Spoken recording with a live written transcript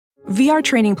VR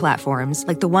training platforms,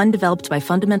 like the one developed by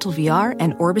Fundamental VR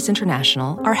and Orbis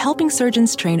International, are helping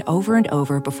surgeons train over and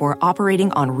over before operating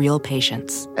on real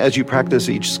patients. As you practice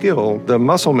each skill, the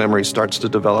muscle memory starts to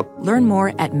develop. Learn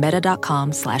more at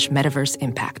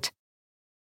meta.com/metaverseimpact.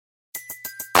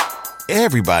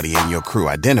 Everybody in your crew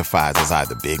identifies as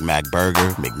either Big Mac Burger,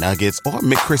 McNuggets, or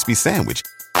McCrispy Sandwich.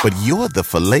 But you're the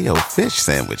Filet-O-Fish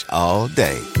Sandwich all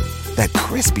day. That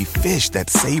crispy fish, that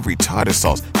savory tartar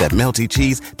sauce, that melty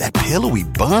cheese, that pillowy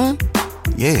bun.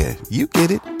 Yeah, you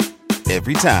get it.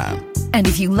 Every time. And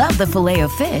if you love the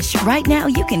Filet-O-Fish, right now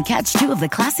you can catch two of the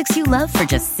classics you love for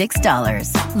just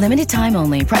 $6. Limited time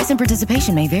only. Price and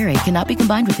participation may vary. Cannot be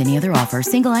combined with any other offer.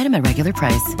 Single item at regular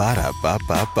price.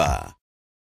 Ba-da-ba-ba-ba.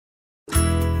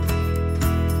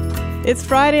 It's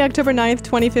Friday, October 9th,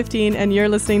 2015, and you're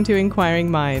listening to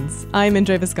Inquiring Minds. I'm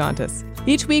Indre Viscontis.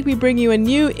 Each week, we bring you a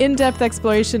new in-depth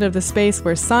exploration of the space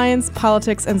where science,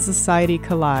 politics, and society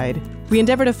collide. We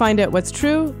endeavor to find out what's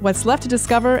true, what's left to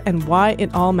discover, and why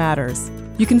it all matters.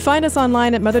 You can find us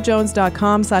online at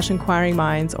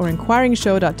motherjones.com/inquiringminds or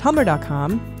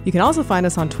inquiringshow.tumblr.com. You can also find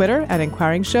us on Twitter at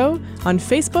Inquiring Show, on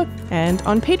Facebook, and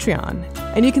on Patreon.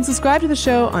 And you can subscribe to the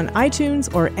show on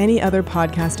iTunes or any other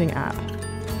podcasting app.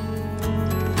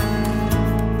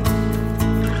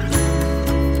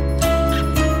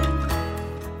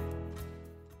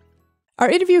 Our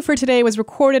interview for today was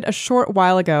recorded a short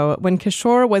while ago when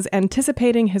Kishore was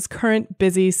anticipating his current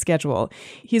busy schedule.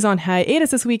 He's on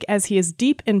hiatus this week as he is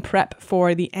deep in prep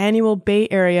for the annual Bay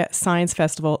Area Science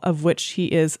Festival, of which he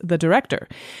is the director.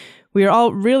 We are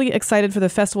all really excited for the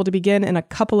festival to begin in a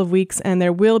couple of weeks, and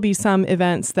there will be some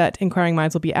events that Inquiring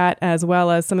Minds will be at, as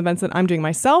well as some events that I'm doing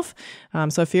myself.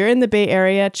 So if you're in the Bay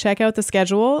Area, check out the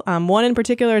schedule. One in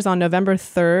particular is on November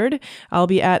 3rd. I'll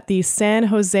be at the San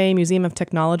Jose Museum of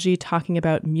Technology talking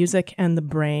about music and the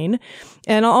brain.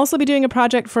 And I'll also be doing a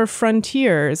project for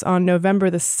Frontiers on November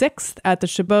the 6th at the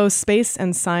Chabot Space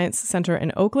and Science Center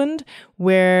in Oakland,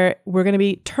 where we're going to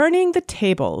be turning the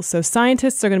tables. So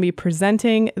scientists are going to be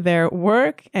presenting their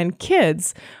work and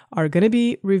kids are going to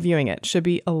be reviewing it. Should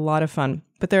be a lot of fun.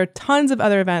 But there are tons of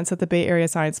other events that the Bay Area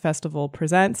Science Festival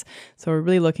presents, so we're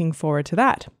really looking forward to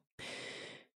that.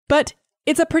 But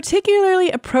it's a particularly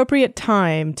appropriate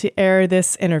time to air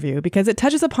this interview because it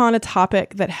touches upon a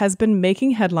topic that has been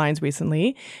making headlines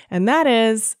recently, and that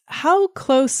is, how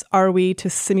close are we to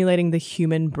simulating the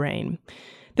human brain?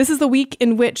 This is the week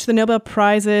in which the Nobel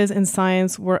Prizes in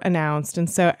Science were announced, and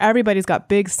so everybody's got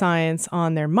big science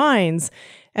on their minds.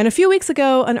 And a few weeks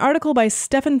ago, an article by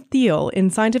Stefan Thiel in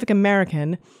Scientific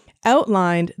American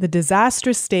outlined the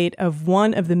disastrous state of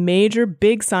one of the major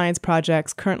big science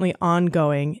projects currently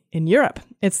ongoing in Europe.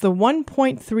 It's the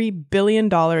 $1.3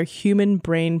 billion Human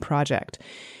Brain Project.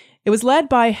 It was led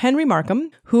by Henry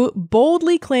Markham, who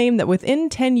boldly claimed that within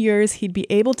 10 years, he'd be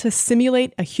able to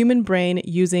simulate a human brain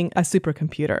using a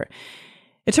supercomputer.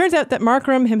 It turns out that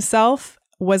Markham himself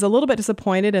was a little bit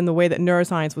disappointed in the way that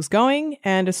neuroscience was going,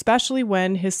 and especially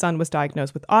when his son was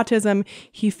diagnosed with autism,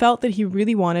 he felt that he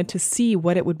really wanted to see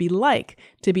what it would be like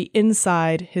to be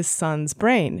inside his son's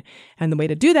brain. And the way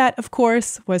to do that, of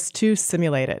course, was to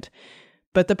simulate it.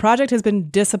 But the project has been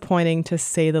disappointing, to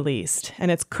say the least, and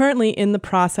it's currently in the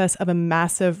process of a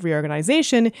massive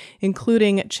reorganization,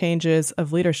 including changes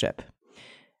of leadership.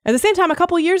 At the same time, a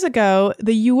couple of years ago,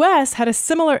 the US had a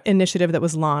similar initiative that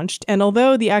was launched, and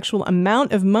although the actual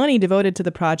amount of money devoted to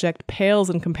the project pales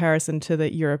in comparison to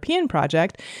the European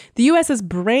project, the US's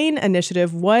BRAIN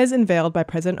initiative was unveiled by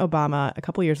President Obama a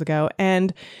couple of years ago,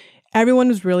 and everyone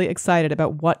was really excited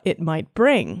about what it might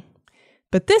bring.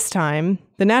 But this time,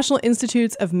 the National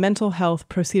Institutes of Mental Health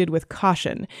proceeded with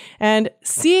caution. And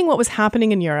seeing what was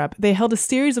happening in Europe, they held a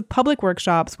series of public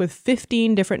workshops with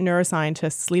 15 different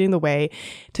neuroscientists leading the way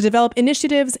to develop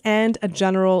initiatives and a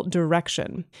general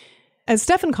direction. As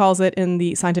Stefan calls it in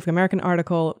the Scientific American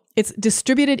article, it's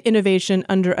distributed innovation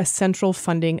under a central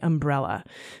funding umbrella.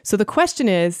 So the question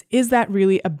is that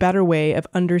really a better way of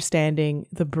understanding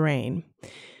the brain?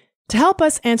 To help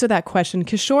us answer that question,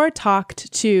 Kishore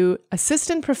talked to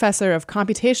Assistant Professor of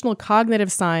Computational Cognitive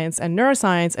Science and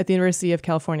Neuroscience at the University of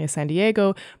California, San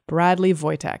Diego, Bradley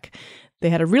Wojtek. They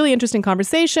had a really interesting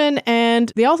conversation,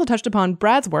 and they also touched upon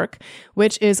Brad's work,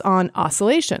 which is on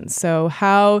oscillations. So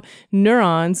how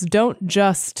neurons don't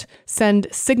just send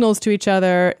signals to each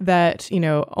other that,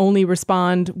 only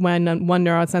respond when one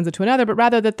neuron sends it to another, but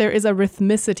rather that there is a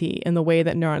rhythmicity in the way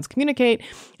that neurons communicate.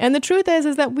 And the truth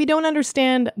is that we don't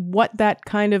understand what that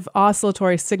kind of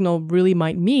oscillatory signal really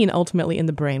might mean ultimately in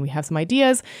the brain. We have some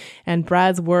ideas, and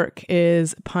Brad's work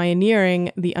is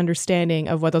pioneering the understanding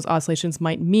of what those oscillations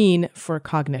might mean for for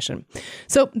cognition.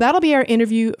 So that'll be our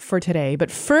interview for today.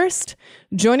 But first,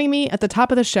 joining me at the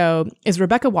top of the show is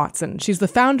Rebecca Watson. She's the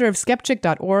founder of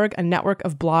Skepchick.org, a network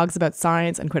of blogs about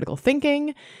science and critical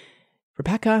thinking.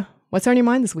 Rebecca, what's on your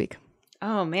mind this week?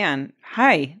 Oh, man.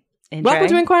 Hi. Indre. Welcome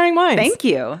to Inquiring Minds. Thank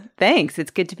you. Thanks.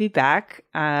 It's good to be back.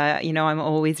 I'm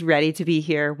always ready to be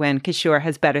here when Kishore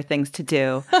has better things to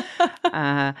do.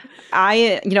 I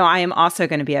am also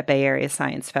going to be at Bay Area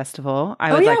Science Festival.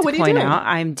 I would like to point out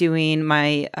I'm doing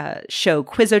my show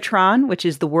Quizotron, which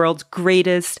is the world's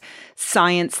greatest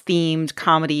science-themed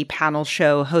comedy panel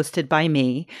show hosted by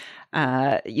me.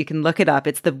 You can look it up.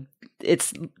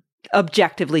 It's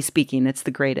objectively speaking, it's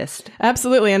the greatest.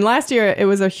 Absolutely. And last year, it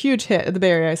was a huge hit at the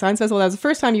Bay Area Science Festival. That was the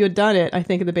first time you had done it, I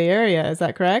think, in the Bay Area. Is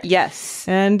that correct? Yes.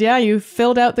 And yeah, you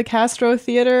filled out the Castro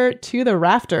Theater to the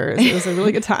rafters. It was a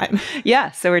really good time.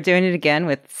 Yeah. So we're doing it again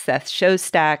with Seth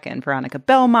Shostak and Veronica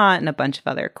Belmont and a bunch of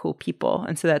other cool people.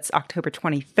 And so that's October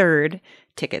 23rd.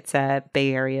 Tickets at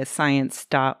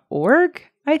bayareascience.org.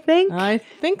 I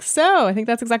think so. I think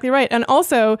that's exactly right. And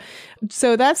also,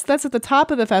 so that's at the top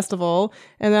of the festival.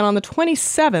 And then on the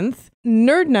 27th,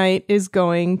 Nerd Night is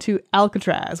going to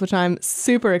Alcatraz, which I'm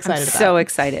super excited about. So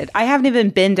excited. I haven't even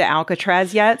been to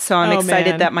Alcatraz yet, so I'm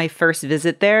excited that my first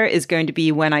visit there is going to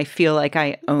be when I feel like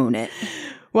I own it.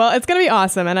 Well, it's going to be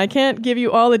awesome. And I can't give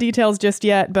you all the details just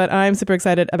yet, but I'm super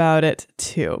excited about it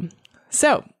too.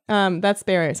 So that's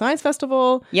Bay Area Science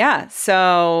Festival. Yeah.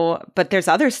 So, but there's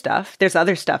other stuff. There's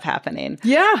other stuff happening.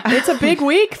 Yeah. It's a big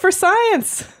week for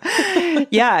science.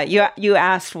 Yeah. You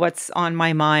asked what's on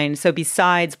my mind. So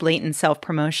besides blatant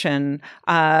self-promotion,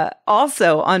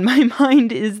 also on my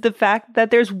mind is the fact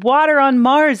that there's water on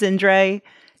Mars, Indre.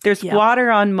 There's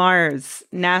water on Mars.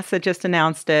 NASA just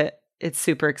announced it. It's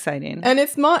super exciting. And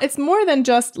it's more than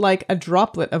just like a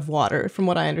droplet of water, from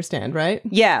what I understand, right?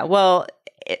 Yeah. Well,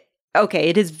 okay,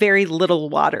 it is very little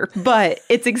water, but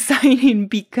it's exciting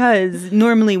because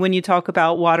normally when you talk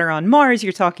about water on Mars,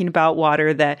 you're talking about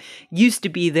water that used to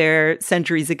be there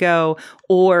centuries ago,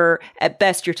 or at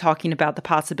best, you're talking about the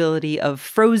possibility of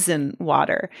frozen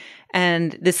water.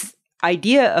 And this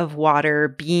idea of water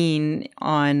being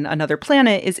on another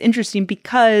planet is interesting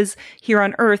because here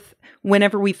on Earth,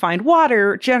 whenever we find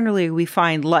water, generally we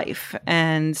find life.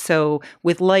 And so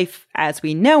with life as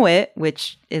we know it,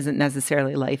 which isn't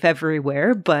necessarily life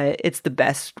everywhere, but it's the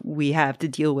best we have to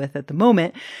deal with at the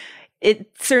moment,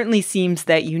 it certainly seems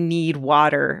that you need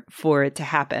water for it to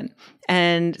happen.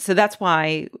 And so that's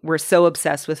why we're so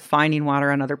obsessed with finding water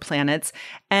on other planets.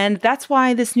 And that's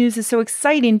why this news is so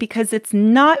exciting, because it's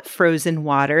not frozen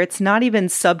water. It's not even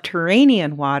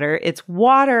subterranean water. It's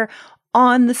water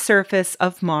on the surface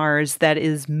of Mars that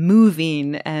is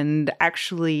moving, and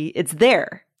actually it's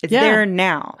there. It's there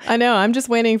now. I know. I'm just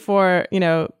waiting for,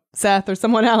 Seth or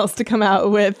someone else to come out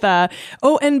with,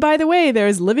 and by the way,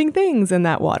 there's living things in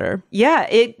that water. Yeah,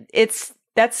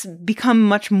 that's become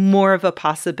much more of a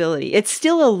possibility. It's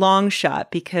still a long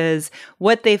shot because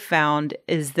what they found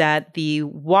is that the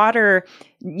water,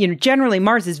 generally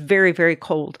Mars is very, very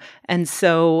cold. And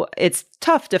so it's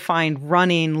tough to find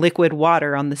running liquid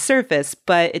water on the surface.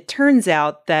 But it turns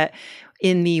out that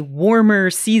in the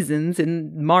warmer seasons,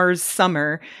 in Mars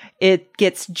summer, it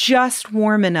gets just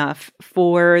warm enough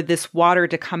for this water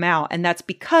to come out. And that's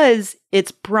because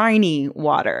it's briny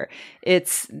water.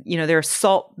 It's, there are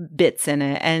salt bits in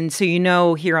it. And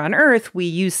so, here on Earth, we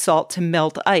use salt to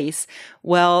melt ice.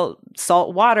 Well,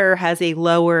 salt water has a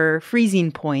lower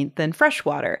freezing point than fresh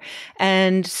water.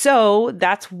 And so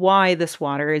that's why this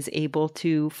water is able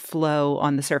to flow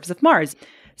on the surface of Mars.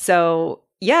 So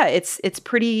yeah, it's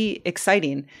pretty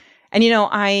exciting. And,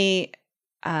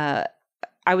 I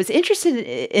was interested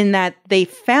in that they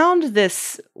found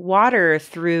this water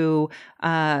through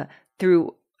their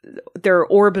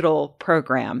orbital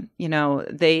program.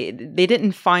 They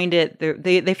didn't find it.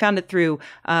 They found it through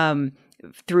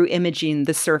imaging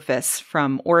the surface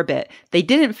from orbit. They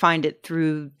didn't find it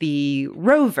through the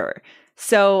rover.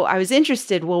 So I was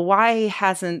interested, well, why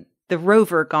hasn't the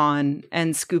rover gone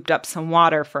and scooped up some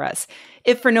water for us,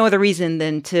 if for no other reason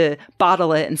than to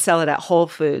bottle it and sell it at Whole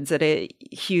Foods at a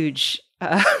huge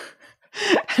uptick.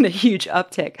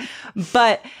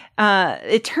 But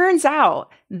it turns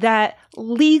out that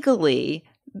legally,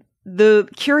 the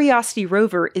Curiosity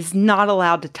rover is not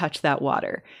allowed to touch that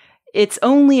water. It's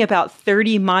only about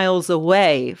 30 miles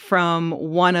away from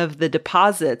one of the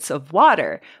deposits of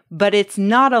water, but it's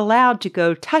not allowed to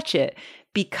go touch it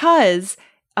because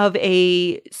of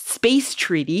a space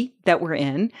treaty that we're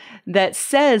in that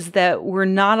says that we're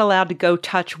not allowed to go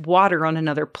touch water on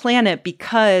another planet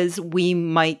because we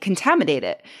might contaminate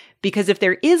it. Because if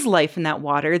there is life in that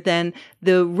water, then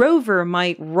the rover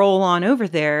might roll on over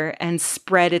there and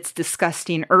spread its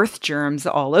disgusting earth germs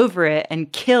all over it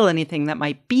and kill anything that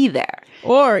might be there.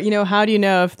 Or, how do you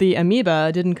know if the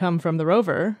amoeba didn't come from the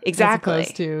rover exactly. as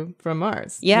opposed to from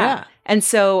Mars? Yeah. And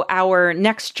so our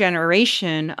next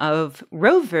generation of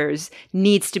rovers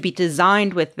needs to be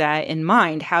designed with that in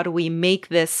mind. How do we make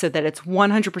this so that it's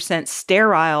 100%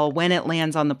 sterile when it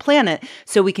lands on the planet,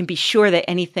 so we can be sure that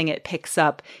anything it picks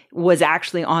up was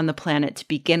actually on the planet to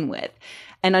begin with?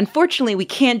 And unfortunately, we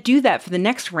can't do that for the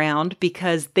next round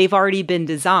because they've already been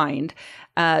designed.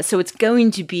 So it's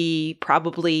going to be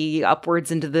probably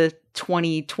upwards into the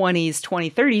 2020s,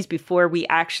 2030s before we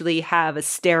actually have a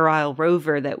sterile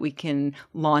rover that we can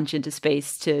launch into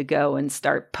space to go and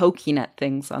start poking at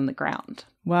things on the ground.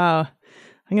 Wow.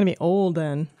 I'm going to be old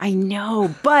then. I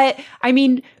know, but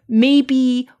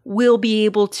maybe we'll be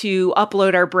able to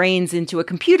upload our brains into a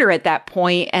computer at that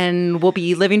point and we'll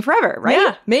be living forever, right?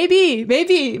 Yeah, maybe.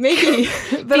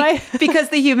 But because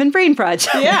the Human Brain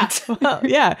Project. Yeah, well,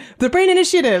 yeah. The Brain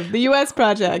Initiative, the U.S.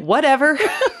 project. Whatever.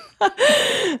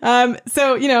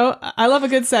 So, I love a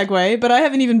good segue, but I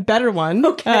have an even better one.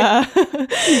 Okay.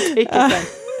 Take your time.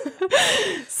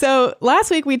 So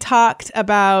last week we talked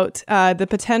about the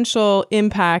potential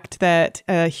impact that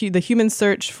the human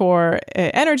search for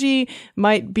energy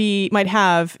might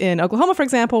have in Oklahoma, for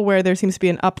example, where there seems to be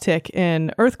an uptick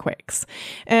in earthquakes.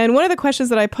 And one of the questions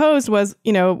that I posed was,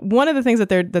 one of the things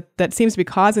that seems to be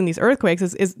causing these earthquakes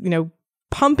is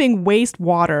pumping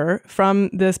wastewater from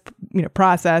this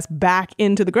process back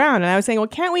into the ground. And I was saying, well,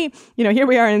 can't we, here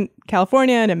we are in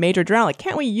California in a major drought, like,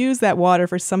 can't we use that water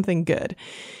for something good?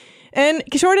 And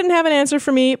Kishore didn't have an answer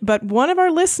for me, but one of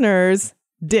our listeners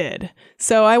did.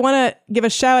 So I want to give a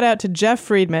shout out to Jeff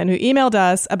Friedman, who emailed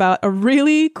us about a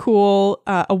really cool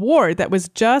award that was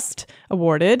just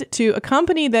awarded to a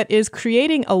company that is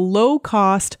creating a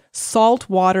low-cost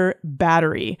saltwater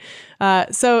battery.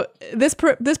 So this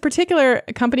particular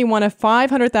company won a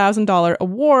 $500,000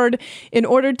 award in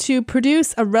order to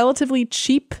produce a relatively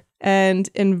cheap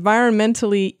and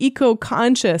environmentally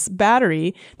eco-conscious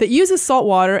battery that uses salt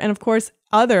water and, of course,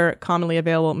 other commonly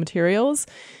available materials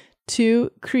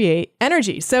to create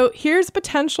energy. So here's a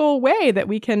potential way that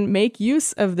we can make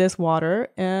use of this water,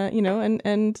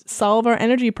 and solve our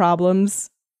energy problems,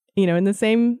 with the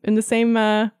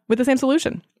same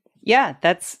solution. Yeah,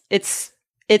 it's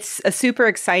a super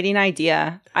exciting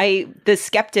idea. The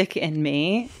skeptic in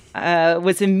me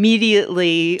was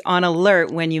immediately on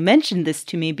alert when you mentioned this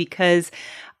to me, because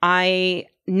I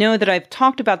know that I've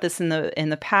talked about this in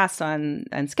the past on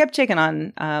Skeptic and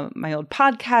on my old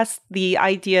podcast. The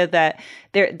idea that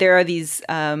there are these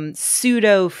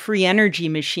pseudo free energy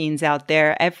machines out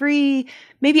there.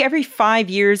 Maybe every 5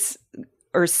 years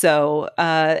or so,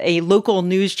 a local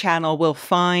news channel will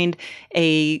find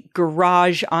a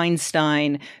garage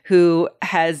Einstein who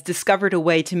has discovered a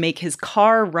way to make his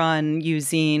car run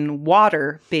using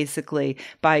water, basically,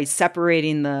 by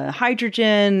separating the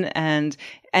hydrogen, and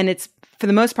it's, for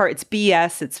the most part, it's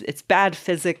BS. It's bad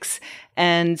physics.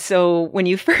 And so when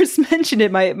you first mentioned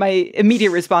it, my immediate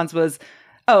response was,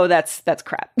 oh, that's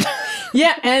crap.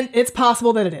 Yeah, and it's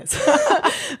possible that it is.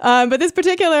 But this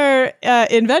particular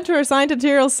inventor,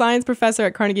 materials science professor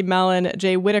at Carnegie Mellon,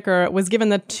 Jay Whitaker, was given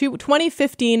the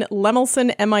 2015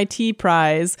 Lemelson MIT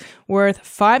Prize worth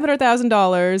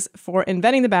 $500,000 for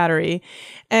inventing the battery.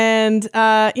 And,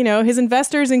 his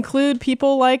investors include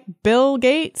people like Bill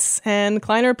Gates and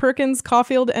Kleiner Perkins,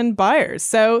 Caulfield, and Byers.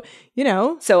 So,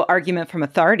 So argument from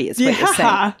authority is what you're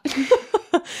saying.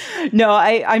 No,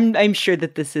 I'm sure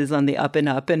that this is on the up and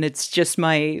up, and it's just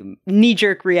my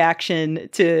knee-jerk reaction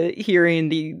to hearing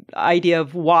the idea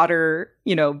of water,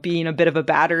 being a bit of a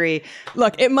battery.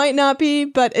 Look, it might not be,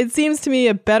 but it seems to me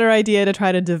a better idea to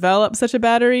try to develop such a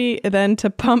battery than to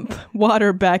pump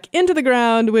water back into the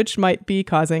ground, which might be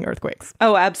causing earthquakes.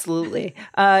 Oh, absolutely.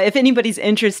 If anybody's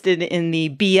interested in the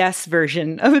BS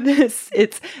version of this,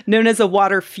 it's known as a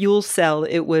water fuel cell.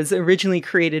 It was originally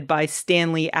created by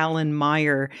Stanley Allen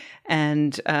Meyer.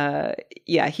 And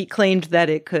he claimed that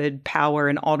it could power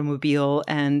an automobile.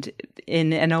 And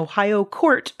in an Ohio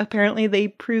court, apparently they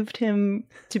proved him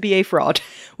to be a fraud.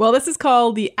 Well, this is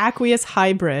called the aqueous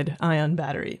hybrid ion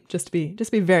battery, just to be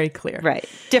very clear. Right.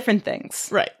 Different things.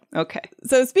 Right. Okay.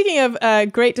 So speaking of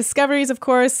great discoveries, of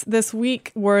course, this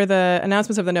week were the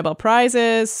announcements of the Nobel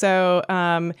Prizes. So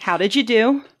how did you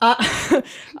do?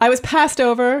 I was passed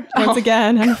over once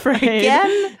again, I'm afraid.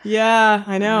 Again? Yeah,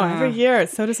 I know. Every year.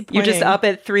 It's so disappointing. You're just up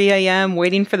at 3 a.m.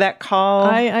 waiting for that call?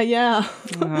 Yeah.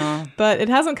 But it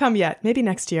hasn't come yet. Maybe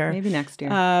next year.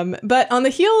 But on the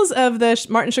heels of the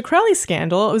Martin Shkreli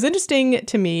scandal, it was interesting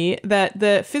to me that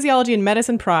the Physiology and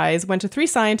Medicine Prize went to 3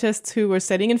 scientists who were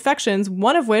studying infections,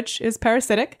 one of which is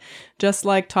parasitic, just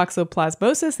like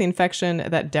toxoplasmosis, the infection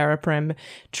that Daraprim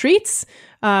treats.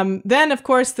 Then, of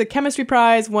course, the chemistry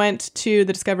prize went to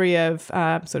the discovery of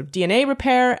sort of DNA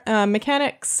repair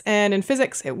mechanics. And in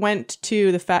physics, it went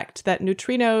to the fact that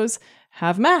neutrinos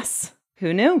have mass.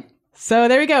 Who knew? So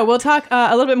there we go. We'll talk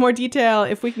a little bit more detail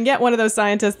if we can get one of those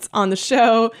scientists on the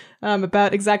show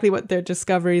about exactly what their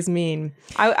discoveries mean.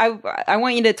 I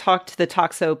want you to talk to the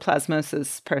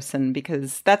toxoplasmosis person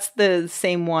because that's the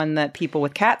same one that people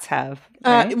with cats have.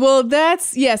 Right? So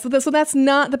that's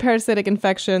not the parasitic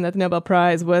infection that the Nobel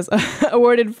Prize was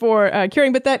awarded for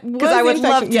curing, but that was because I would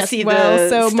love to see the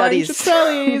studies. Martin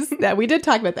Shkreli's, yeah, we did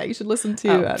talk about that. You should listen to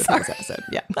the previous episode.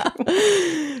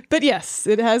 Yeah, but yes,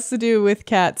 it has to do with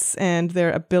cats and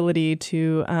their ability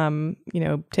to,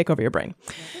 take over your brain.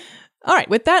 All right,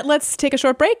 with that, let's take a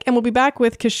short break, and we'll be back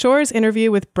with Kishor's interview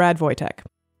with Brad Wojtek.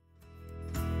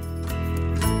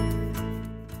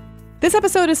 This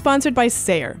episode is sponsored by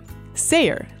Sayer.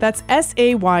 Sayer, that's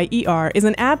Sayer, is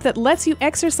an app that lets you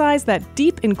exercise that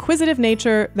deep, inquisitive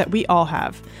nature that we all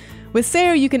have. With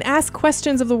Sayer, you can ask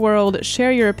questions of the world,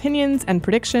 share your opinions and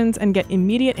predictions, and get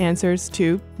immediate answers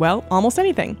to, well, almost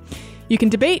anything. You can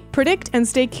debate, predict, and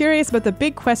stay curious about the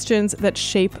big questions that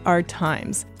shape our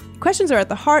times. Questions are at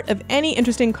the heart of any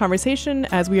interesting conversation,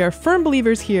 as we are firm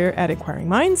believers here at Inquiring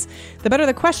Minds. The better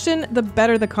the question, the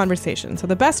better the conversation. So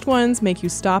the best ones make you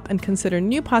stop and consider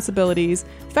new possibilities,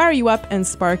 fire you up, and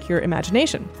spark your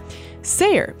imagination.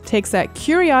 Sayer takes that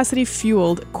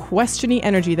curiosity-fueled, questiony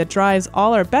energy that drives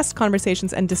all our best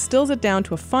conversations and distills it down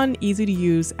to a fun,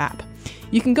 easy-to-use app.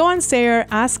 You can go on Sayer,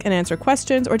 ask and answer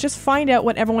questions, or just find out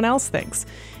what everyone else thinks.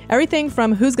 Everything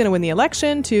from who's going to win the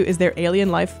election to is there alien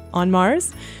life on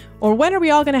Mars? Or when are we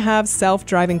all going to have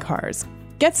self-driving cars?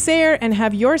 Get Sayer and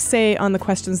have your say on the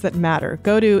questions that matter.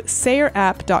 Go to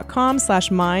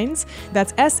sayerapp.com/minds.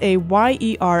 That's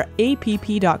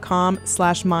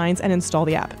SAYERAPP.com/minds and install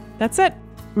the app. That's it.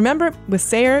 Remember, with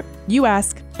Sayer, you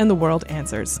ask and the world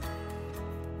answers.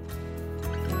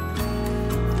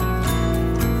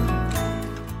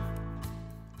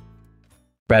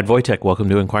 Brad Wojtek, welcome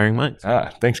to Inquiring Minds.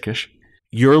 Thanks, Kish.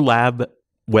 Your lab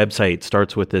website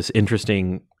starts with this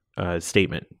interesting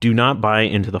statement. Do not buy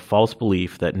into the false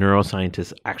belief that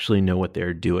neuroscientists actually know what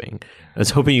they're doing. I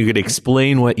was hoping you could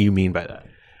explain what you mean by that.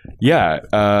 Yeah.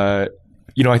 I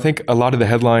think a lot of the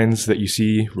headlines that you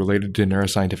see related to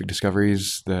neuroscientific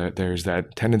discoveries, there's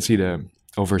that tendency to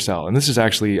oversell. And this is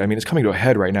actually, it's coming to a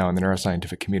head right now in the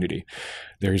neuroscientific community.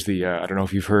 There's the, I don't know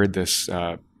if you've heard this,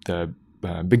 the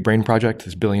Big Brain Project,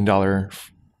 this billion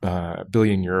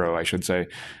euro, I should say,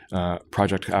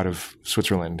 project out of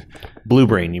Switzerland. Blue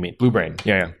Brain, you mean? Blue Brain,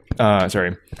 yeah.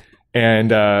 Sorry.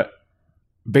 And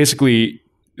basically,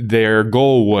 their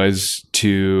goal was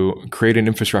to create an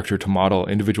infrastructure to model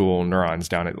individual neurons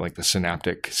down at like the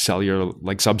synaptic cellular,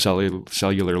 like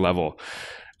subcellular level,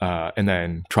 and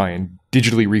then try and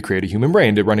digitally recreate a human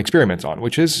brain to run experiments on,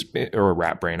 or a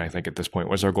rat brain, I think at this point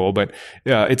was our goal. But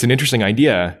it's an interesting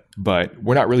idea, but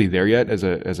we're not really there yet as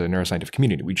a neuroscientific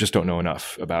community. We just don't know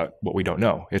enough about what we don't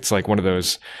know. It's like one of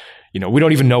those, we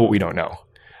don't even know what we don't know.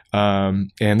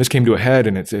 And this came to a head,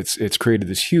 and it's created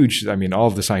this huge, all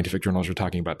of the scientific journals are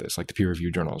talking about this, like the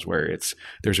peer-reviewed journals, where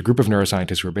there's a group of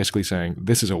neuroscientists who are basically saying,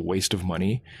 this is a waste of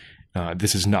money.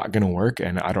 This is not going to work,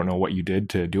 and I don't know what you did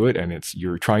to do it. And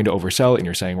you're trying to oversell it, and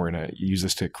you're saying we're going to use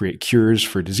this to create cures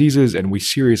for diseases, and we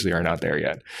seriously are not there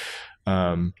yet.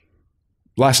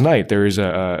 Last night, there is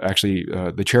actually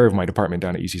the chair of my department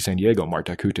down at UC San Diego,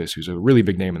 Marta Kutis, who's a really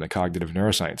big name in the cognitive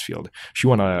neuroscience field. She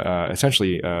won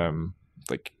essentially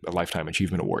like a Lifetime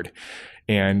Achievement Award.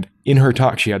 And in her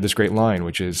talk, she had this great line,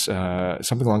 which is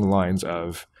something along the lines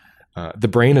of, the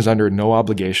brain is under no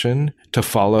obligation to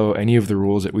follow any of the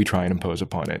rules that we try and impose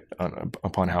upon it,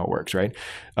 upon how it works, right?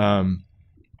 And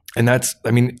that's,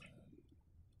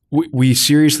 we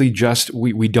seriously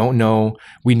we don't know.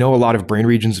 We know a lot of brain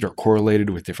regions that are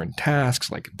correlated with different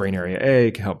tasks, like brain area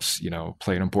A helps,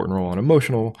 play an important role in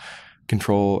emotional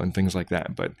control and things like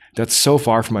that. But that's so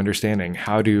far from understanding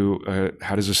how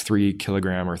does this 3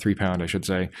 kilogram or 3 pound, I should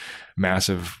say,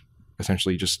 massive,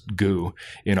 essentially just goo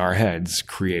in our heads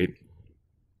create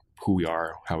who we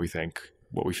are, how we think,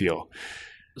 what we feel.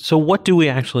 So what do we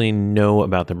actually know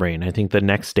about the brain? I think the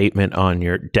next statement on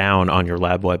your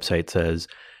lab website says,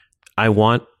 I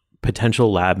want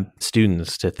potential lab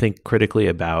students to think critically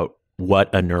about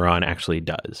what a neuron actually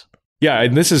does. Yeah,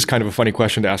 and this is kind of a funny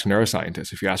question to ask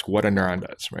neuroscientists. If you ask what a neuron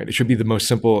does, right? It should be the most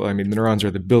simple. I mean, the neurons are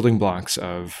the building blocks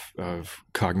of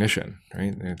cognition,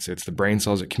 right? It's the brain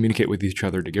cells that communicate with each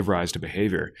other to give rise to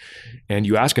behavior. And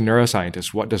you ask a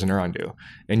neuroscientist, what does a neuron do?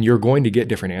 And you're going to get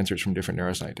different answers from different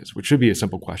neuroscientists, which should be a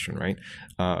simple question, right?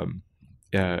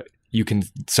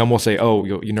 Some will say, oh,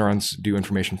 neurons do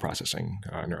information processing,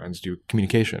 neurons do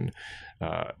communication.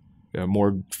 A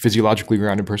more physiologically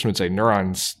grounded person would say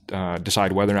neurons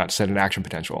decide whether or not to set an action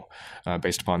potential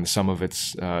based upon the sum of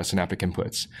its synaptic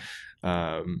inputs.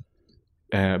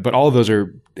 But all of those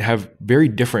have very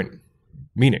different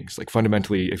meanings. Like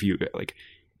fundamentally, if you like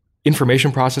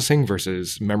information processing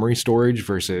versus memory storage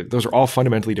those are all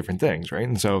fundamentally different things, right?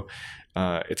 And so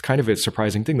it's kind of a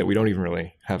surprising thing that we don't even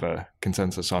really have a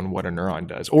consensus on what a neuron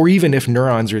does, or even if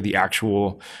neurons are the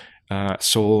actual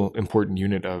sole important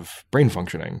unit of brain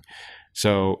functioning.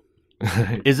 So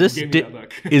is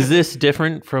this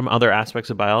different from other aspects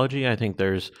of biology? I think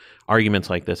there's arguments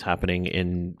like this happening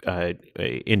in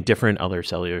different other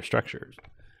cellular structures.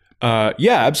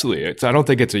 Yeah, absolutely. I don't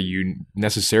think it's a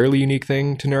necessarily unique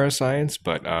thing to neuroscience,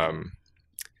 but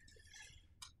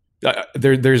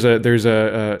there's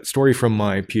a story from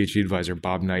my PhD advisor,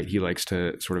 Bob Knight. He likes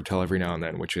to sort of tell every now and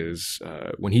then, which is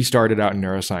when he started out in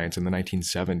neuroscience in the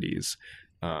 1970s,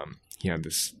 he had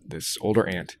this older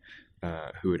aunt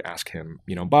who would ask him,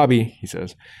 Bobby, he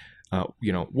says,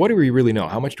 what do we really know?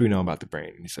 How much do we know about the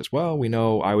brain? And he says, well, we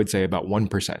know, I would say about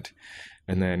 1%.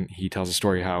 And then he tells a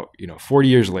story how, 40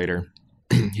 years later,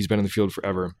 he's been in the field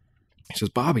forever. He says,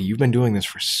 Bobby, you've been doing this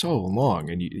for so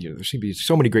long, and there seem to be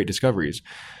so many great discoveries.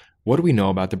 What do we know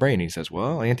about the brain? And he says,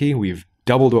 well, Auntie, we've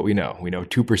doubled what we know. We know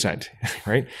 2%,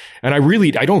 right? And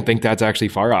I don't think that's actually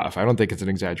far off. I don't think it's an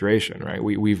exaggeration, right?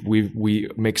 We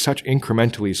make such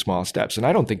incrementally small steps. And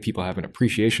I don't think people have an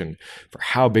appreciation for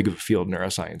how big of a field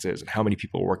neuroscience is and how many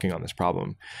people are working on this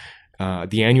problem.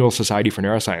 The annual Society for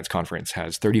Neuroscience conference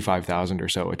has 35,000 or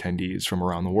so attendees from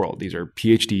around the world. These are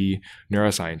PhD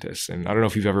neuroscientists. And I don't know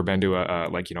if you've ever been to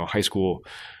a high school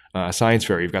science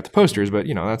fair. You've got the posters, but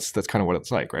that's kind of what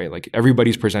it's like, right? Like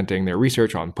everybody's presenting their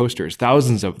research on posters,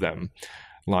 thousands of them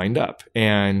lined up.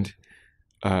 And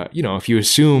if you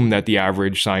assume that the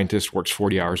average scientist works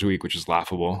 40 hours a week, which is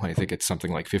laughable, I think it's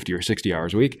something like 50 or 60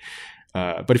 hours a week.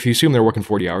 But if you assume they're working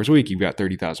 40 hours a week, you've got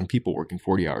 30,000 people working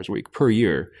 40 hours a week per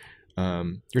year.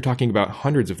 You're talking about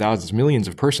hundreds of thousands, millions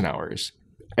of person hours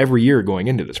every year going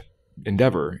into this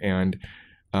endeavor. And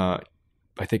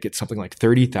I think it's something like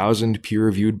 30,000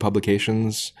 peer-reviewed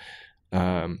publications,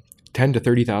 10 to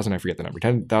 30,000, I forget the number,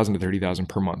 10,000 to 30,000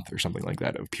 per month or something like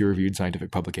that of peer-reviewed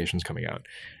scientific publications coming out.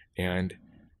 And,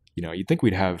 you'd think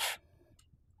we'd have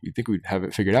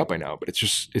it figured out by now, but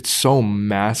it's so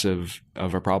massive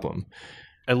of a problem.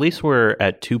 At least we're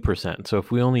at 2%. So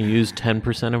if we only use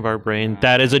 10% of our brain,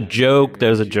 that is a joke.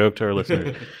 That is a joke to our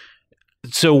listeners.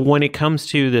 So when it comes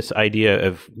to this idea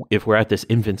of if we're at this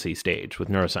infancy stage with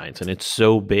neuroscience and it's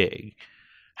so big,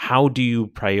 how do you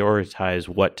prioritize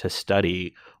what to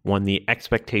study when the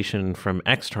expectation from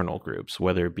external groups,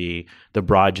 whether it be the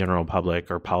broad general public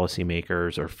or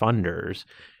policymakers or funders,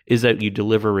 is that you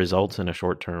deliver results in a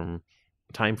short-term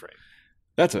time frame?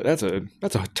 That's a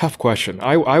tough question.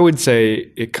 I would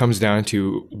say it comes down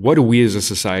to what do we as a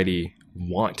society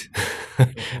want,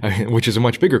 which is a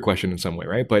much bigger question in some way,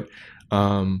 right? But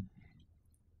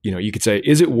you could say,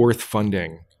 is it worth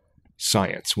funding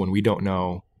science when we don't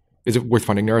know? Is it worth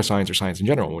funding neuroscience or science in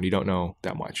general when you don't know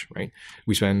that much, right?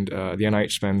 We spend the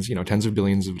NIH spends tens of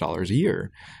billions of dollars a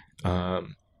year,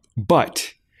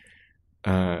 but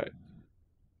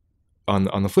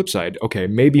on the flip side, okay,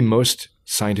 maybe most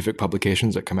scientific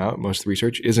publications that come out, most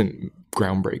research isn't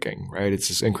groundbreaking, right? It's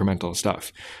just incremental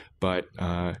stuff. But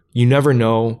you never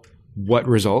know what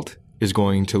result is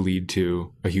going to lead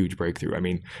to a huge breakthrough. I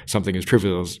mean, something as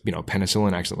trivial as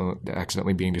penicillin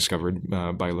accidentally being discovered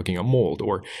by looking at mold,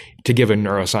 or to give a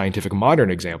neuroscientific modern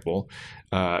example,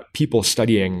 people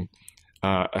studying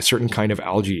a certain kind of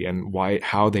algae and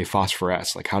how they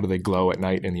phosphoresce, like how do they glow at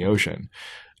night in the ocean.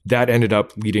 That ended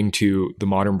up leading to the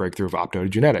modern breakthrough of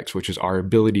optogenetics, which is our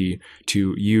ability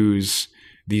to use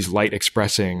these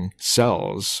light-expressing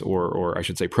cells, or I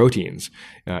should say proteins,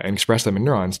 and express them in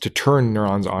neurons to turn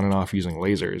neurons on and off using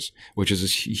lasers, which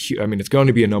is, it's going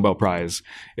to be a Nobel Prize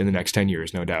in the next 10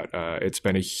 years, no doubt. It's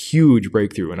been a huge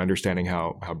breakthrough in understanding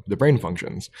how the brain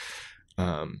functions.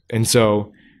 And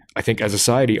so I think as a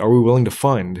society, are we willing to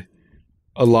fund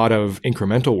a lot of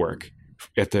incremental work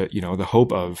at the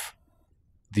hope of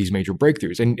these major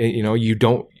breakthroughs. And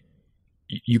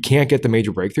you can't get the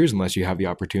major breakthroughs unless you have the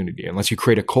opportunity, unless you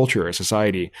create a culture, a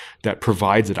society that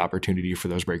provides that opportunity for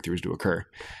those breakthroughs to occur.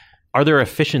 Are there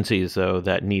efficiencies, though,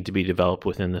 that need to be developed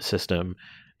within the system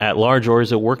at large, or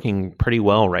is it working pretty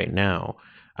well right now?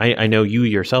 I know you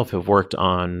yourself have worked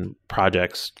on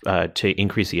projects to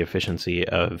increase the efficiency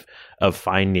of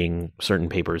finding certain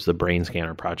papers, the Brain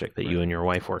Scanner project that you and your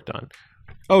wife worked on.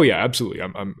 Oh, yeah, absolutely.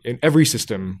 I'm in every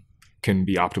system can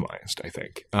be optimized, I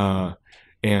think.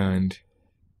 And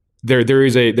there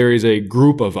is a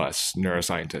group of us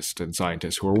neuroscientists and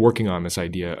scientists who are working on this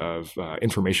idea of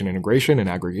information integration and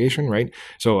aggregation, right?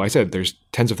 So I said there's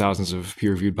tens of thousands of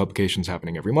peer-reviewed publications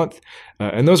happening every month,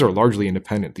 and those are largely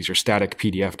independent. These are static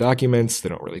PDF documents. They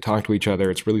don't really talk to each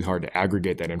other. It's really hard to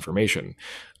aggregate that information.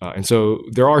 And so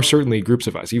there are certainly groups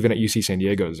of us. Even at UC San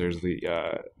Diego, there's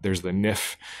the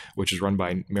NIF, which is run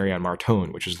by Marianne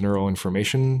Martone, which is Neural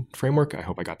Information Framework. I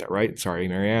hope I got that right. Sorry,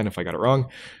 Marianne, if I got it wrong.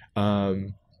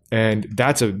 And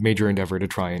that's a major endeavor to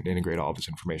try and integrate all of this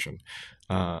information.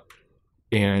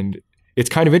 And it's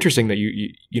kind of interesting that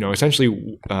you know,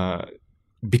 essentially,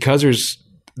 because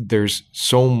there's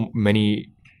so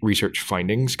many research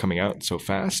findings coming out so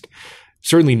fast,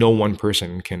 certainly no one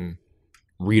person can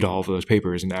read all of those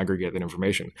papers and aggregate that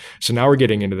information. So now we're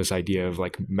getting into this idea of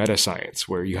like meta science,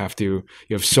 where you have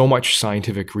so much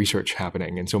scientific research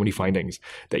happening and so many findings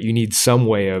that you need some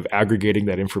way of aggregating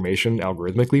that information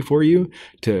algorithmically for you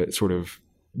to sort of,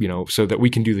 so that we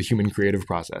can do the human creative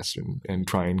process and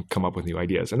try and come up with new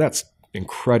ideas. And that's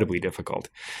incredibly difficult.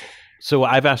 So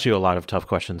I've asked you a lot of tough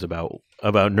questions about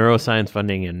neuroscience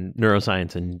funding and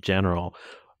neuroscience in general.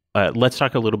 Let's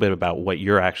talk a little bit about what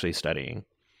you're actually studying.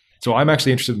 So I'm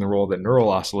actually interested in the role that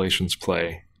neural oscillations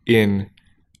play in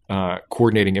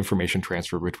coordinating information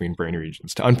transfer between brain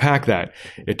regions. To unpack that,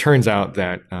 it turns out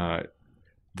that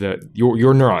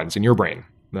your neurons in your brain,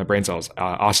 the brain cells,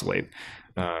 oscillate.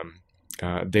 They're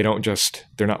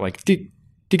not like tick,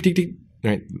 tick, tick, tick,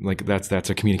 right? Like that's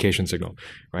a communication signal,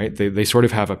 right? They sort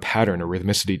of have a pattern, a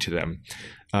rhythmicity to them.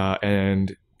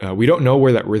 And we don't know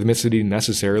where that rhythmicity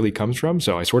necessarily comes from.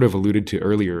 So I sort of alluded to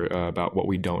earlier about what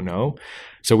we don't know.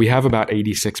 So we have about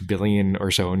 86 billion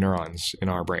or so neurons in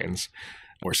our brains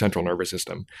or central nervous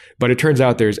system. But it turns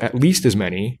out there's at least as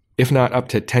many, if not up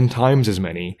to 10 times as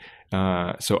many,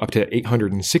 so up to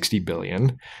 860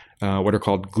 billion, what are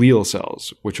called glial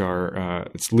cells, which are,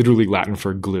 it's literally Latin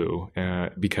for glue,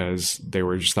 because they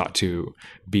were just thought to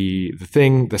be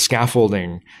the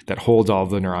scaffolding that holds all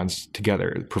of the neurons together.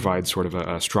 It provides sort of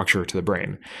a structure to the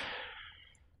brain.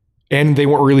 And they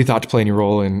weren't really thought to play any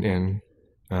role in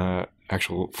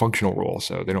actual functional role.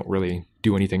 So they don't really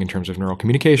do anything in terms of neural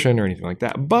communication or anything like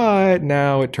that. But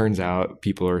now it turns out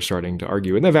people are starting to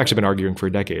argue, and they've actually been arguing for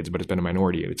decades, but it's been a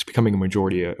minority. It's becoming a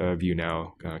majority view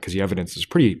now because the evidence is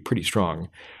pretty strong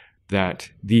that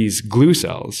these glue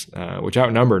cells, which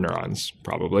outnumber neurons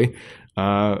probably,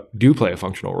 do play a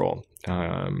functional role.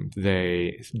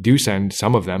 They do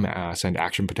some of them send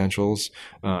action potentials.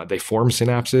 They form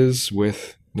synapses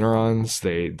with neurons.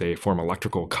 They form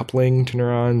electrical coupling to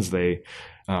neurons. They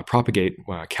propagate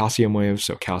calcium waves.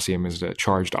 So calcium is a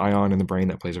charged ion in the brain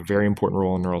that plays a very important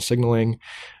role in neural signaling.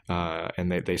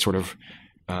 And they sort of,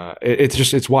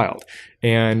 it's wild.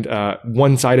 And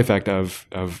one side effect of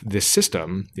this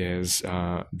system is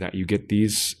that you get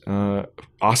these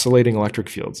oscillating electric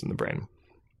fields in the brain.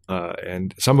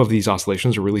 And some of these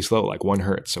oscillations are really slow, like 1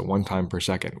 hertz, so 1 time per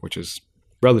second, which is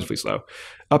relatively slow,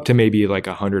 up to maybe like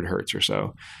 100 hertz or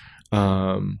so.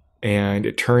 And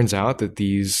it turns out that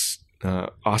these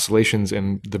oscillations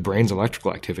in the brain's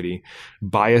electrical activity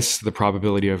bias the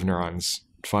probability of neurons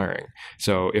firing.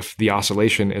 So if the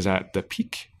oscillation is at the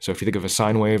peak, so if you think of a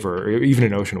sine wave or even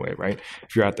an ocean wave, right?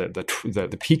 If you're at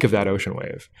the peak of that ocean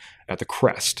wave, at the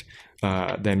crest,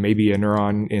 then maybe a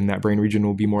neuron in that brain region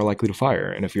will be more likely to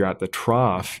fire. And if you're at the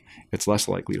trough, it's less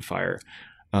likely to fire.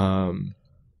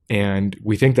 And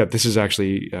we think that this is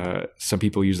actually, some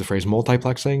people use the phrase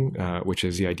multiplexing, which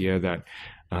is the idea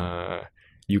that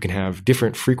you can have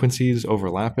different frequencies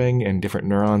overlapping and different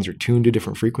neurons are tuned to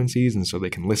different frequencies. And so they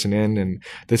can listen in. And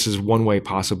this is one way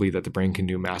possibly that the brain can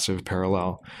do massive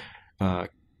parallel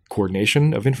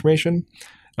coordination of information.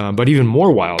 But even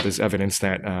more wild is evidence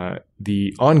that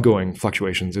the ongoing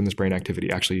fluctuations in this brain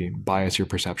activity actually bias your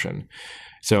perception.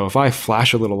 So if I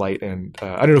flash a little light, and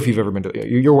I don't know if you've ever been to,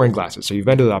 you're wearing glasses, so you've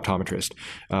been to the optometrist.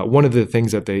 One of the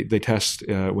things that they test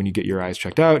when you get your eyes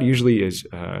checked out usually is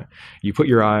you put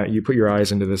your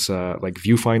eyes into this like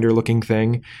viewfinder looking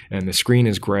thing, and the screen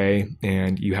is gray,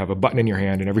 and you have a button in your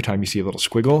hand, and every time you see a little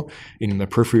squiggle in the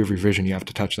periphery of your vision, you have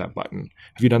to touch that button.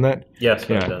 Have you done that? Yes,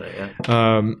 yeah. I've done it.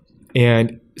 Yeah.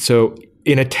 And so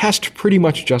in a test pretty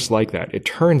much just like that, it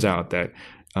turns out that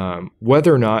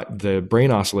whether or not the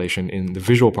brain oscillation in the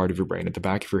visual part of your brain at the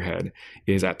back of your head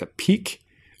is at the peak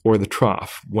or the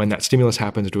trough, when that stimulus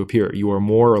happens to appear, you are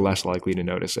more or less likely to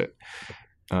notice it.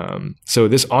 So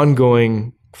this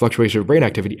ongoing fluctuation of brain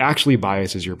activity actually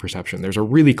biases your perception. There's a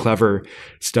really clever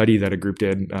study that a group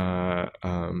did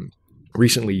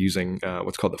recently using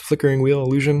what's called the flickering wheel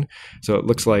illusion. So it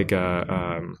looks like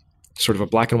sort of a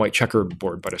black and white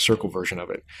checkerboard, but a circle version of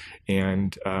it.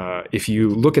 And if you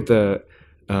look at the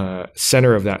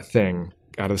center of that thing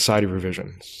out of the side of your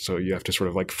vision, so you have to sort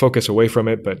of like focus away from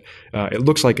it, but it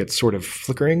looks like it's sort of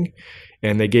flickering.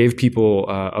 And they gave people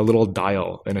a little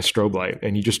dial and a strobe light,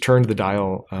 and you just turned the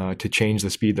dial to change the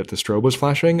speed that the strobe was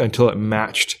flashing until it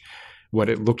matched what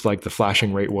it looked like the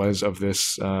flashing rate was of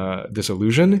this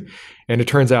illusion. And it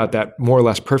turns out that more or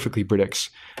less perfectly predicts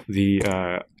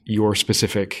your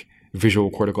specific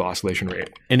visual cortical oscillation rate.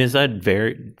 And is that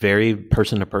very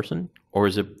person to person, or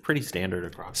is it pretty standard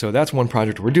across? So that's one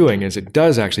project we're doing, is it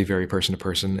does actually vary person to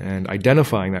person, and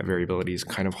identifying that variability is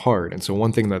kind of hard. And so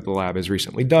one thing that the lab has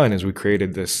recently done is we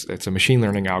created this, it's a machine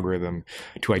learning algorithm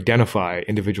to identify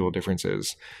individual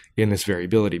differences in this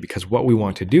variability, because what we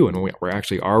want to do, and what we're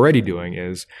actually already doing,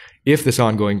 is if this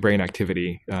ongoing brain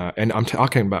activity, and I'm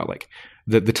talking about like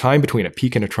the time between a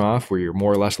peak and a trough where you're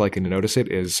more or less likely to notice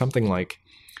it is something like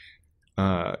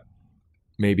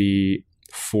maybe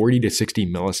 40 to 60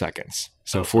 milliseconds.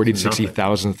 So 40 to 60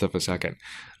 thousandth of a second.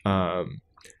 But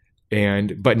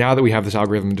now that we have this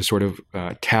algorithm to sort of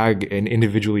tag and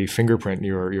individually fingerprint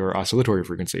your oscillatory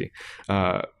frequency,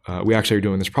 we actually are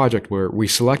doing this project where we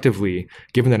selectively,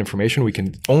 given that information, we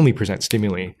can only present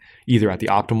stimuli either at the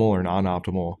optimal or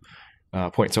non-optimal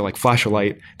point. So like flash a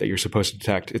light that you're supposed to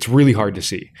detect, it's really hard to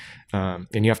see.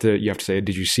 And you have to say,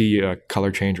 did you see a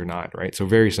color change or not, right? So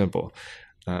very simple.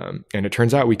 And it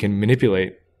turns out we can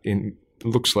manipulate,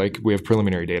 looks like we have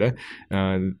preliminary data.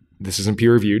 This isn't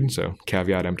peer reviewed, so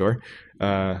caveat emptor.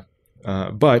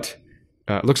 But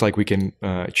it looks like we can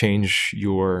change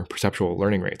your perceptual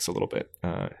learning rates a little bit.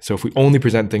 So if we only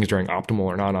present things during optimal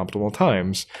or non-optimal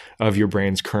times of your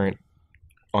brain's current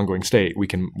ongoing state, we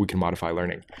can modify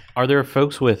learning. Are there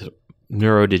folks with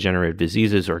neurodegenerative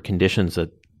diseases or conditions that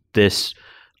this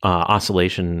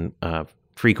oscillation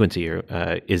frequency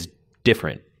is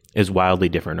different, is wildly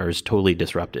different, or is totally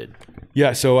disrupted?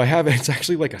 Yeah, so it's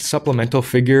actually like a supplemental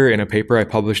figure in a paper I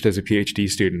published as a PhD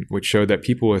student, which showed that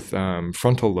people with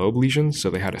frontal lobe lesions, so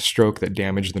they had a stroke that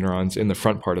damaged the neurons in the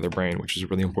front part of their brain, which is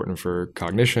really important for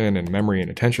cognition and memory and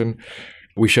attention.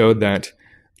 We showed that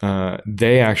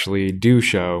they actually do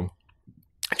show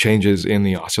changes in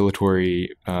the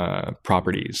oscillatory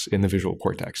properties in the visual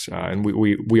cortex. And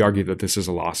we argue that this is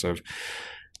a loss of,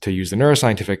 to use the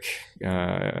neuroscientific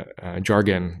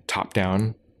jargon,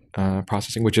 top-down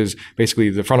processing, which is basically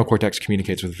the frontal cortex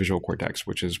communicates with the visual cortex,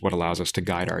 which is what allows us to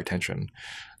guide our attention.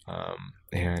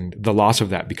 And the loss of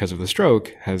that because of the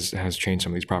stroke has changed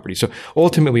some of these properties. So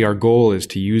ultimately, our goal is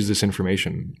to use this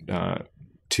information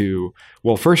to,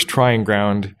 well, first try and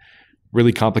ground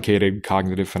really complicated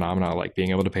cognitive phenomena like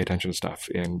being able to pay attention to stuff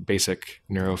in basic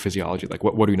neurophysiology, like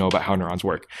what do we know about how neurons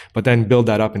work? But then build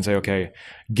that up and say, okay,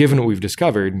 given what we've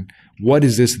discovered, what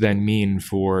does this then mean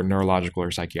for neurological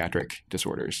or psychiatric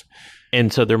disorders?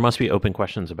 And so there must be open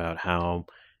questions about how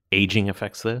aging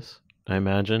affects this, I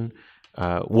imagine.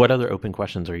 What other open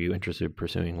questions are you interested in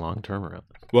pursuing long-term around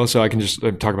this? Well, so I can just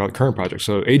talk about the current project.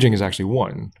 So aging is actually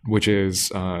one, which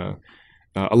is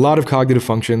a lot of cognitive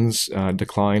functions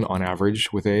decline on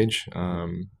average with age,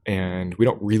 and we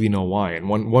don't really know why. And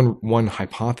one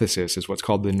hypothesis is what's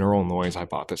called the neural noise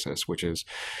hypothesis, which is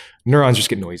neurons just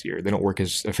get noisier. They don't work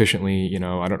as efficiently.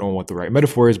 I don't know what the right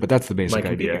metaphor is, but that's the basic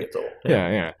idea. Gets old.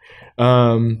 Yeah.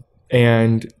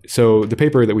 And so the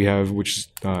paper that we have, which is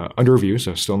under review,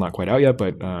 so still not quite out yet,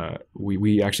 but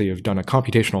we actually have done a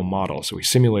computational model. So we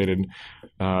simulated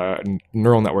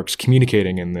neural networks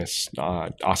communicating in this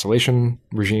oscillation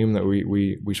regime that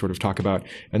we sort of talk about,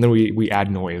 and then we add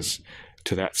noise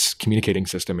to that communicating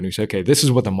system, and we say, okay, this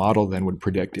is what the model then would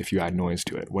predict if you add noise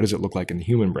to it. What does it look like in the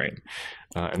human brain?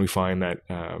 And we find that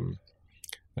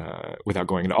without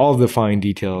going into all of the fine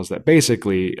details, that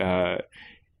basically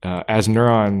as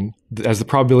the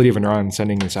probability of a neuron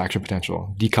sending this action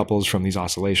potential decouples from these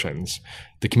oscillations,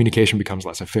 the communication becomes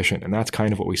less efficient. And that's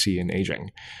kind of what we see in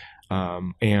aging.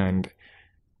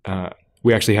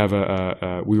 We actually have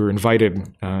we were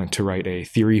invited to write a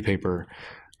theory paper,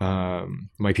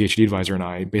 my PhD advisor and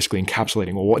I, basically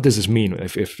encapsulating, well, what does this mean?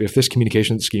 If this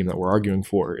communication scheme that we're arguing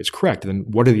for is correct, then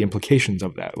what are the implications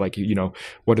of that? Like,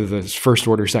 what are the first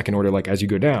order, second order, like as you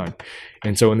go down?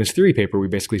 And so in this theory paper, we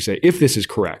basically say, if this is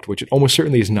correct, which it almost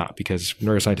certainly is not, because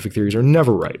neuroscientific theories are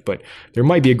never right, but there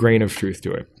might be a grain of truth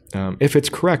to it. If it's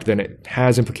correct, then it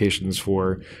has implications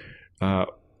for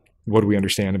what do we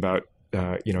understand about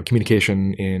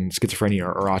communication in schizophrenia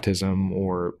or autism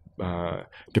or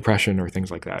depression or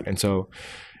things like that. And so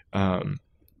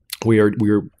we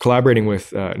are collaborating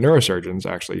with neurosurgeons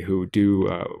actually who do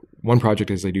one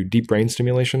project is they do deep brain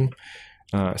stimulation.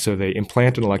 So they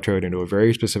implant an electrode into a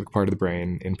very specific part of the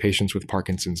brain in patients with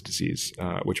Parkinson's disease,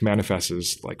 which manifests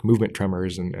as like movement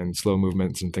tremors and slow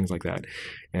movements and things like that.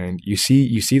 And you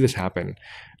see this happen.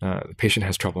 The patient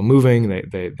has trouble moving.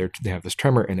 They have this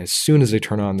tremor, and as soon as they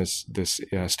turn on this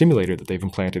stimulator that they've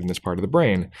implanted in this part of the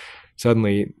brain,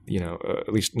 suddenly,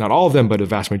 at least not all of them, but a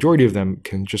vast majority of them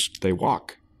they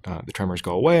walk. The tremors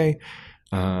go away.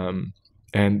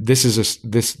 And this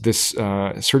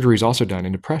surgery is also done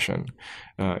in depression,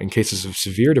 in cases of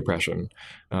severe depression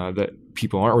that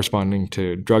people aren't responding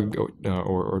to drug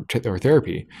or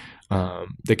therapy.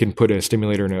 They can put a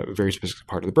stimulator in a very specific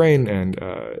part of the brain, and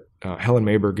Helen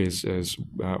Mayberg is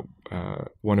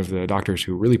one of the doctors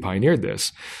who really pioneered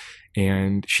this.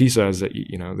 And she says that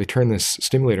they turn this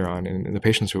stimulator on, and the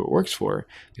patients who it works for,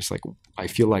 it's like, I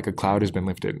feel like a cloud has been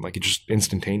lifted, like it just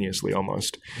instantaneously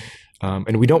almost.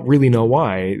 And we don't really know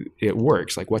why it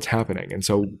works, like what's happening. And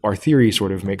so our theory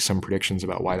sort of makes some predictions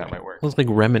about why that might work. Well, it's like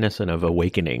reminiscent of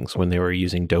Awakenings when they were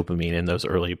using dopamine in those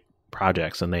early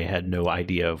projects and they had no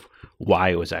idea of why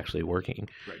it was actually working.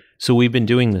 Right. So we've been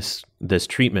doing this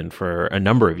treatment for a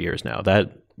number of years now.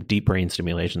 That deep brain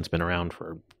stimulation's been around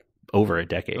for over a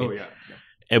decade. Oh, yeah.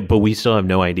 But we still have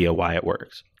no idea why it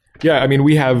works. Yeah, I mean,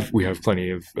 we have plenty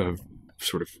of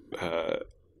sort of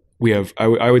we have,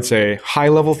 I would say,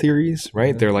 high-level theories,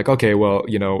 right? They're like, okay, well,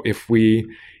 if we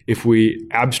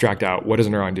abstract out what does a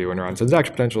neuron do, a neuron sends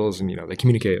action potentials, and they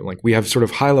communicate, and like we have sort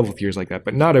of high-level theories like that,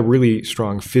 but not a really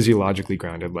strong physiologically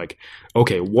grounded, like,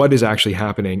 okay, what is actually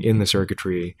happening in the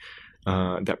circuitry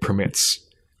that permits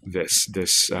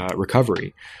this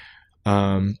recovery?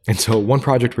 And so one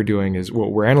project we're doing is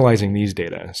we're analyzing these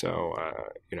data. So,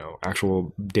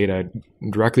 actual data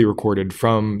directly recorded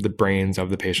from the brains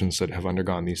of the patients that have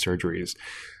undergone these surgeries.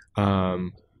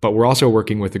 But we're also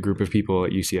working with a group of people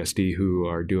at UCSD who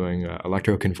are doing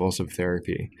electroconvulsive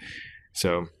therapy.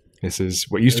 So this is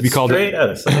what used to be called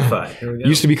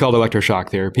electroshock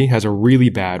therapy. Has a really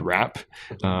bad rap.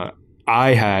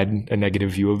 I had a negative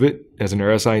view of it as a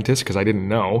neuroscientist because I didn't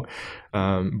know.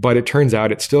 But it turns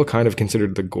out it's still kind of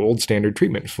considered the gold standard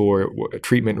treatment for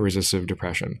treatment-resistant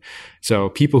depression. So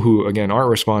people who, again, aren't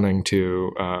responding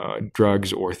to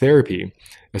drugs or therapy,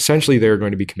 essentially they're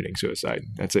going to be committing suicide.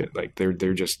 That's it. Like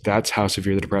that's how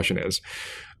severe the depression is.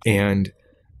 And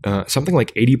something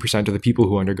like 80% of the people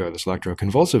who undergo this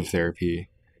electroconvulsive therapy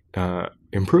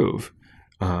improve.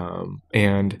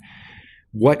 And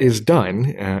what is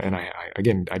done, and I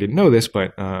didn't know this,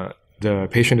 but the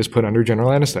patient is put under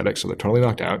general anesthetic, so they're totally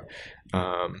knocked out.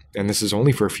 And this is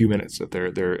only for a few minutes that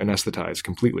they're anesthetized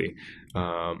completely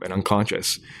and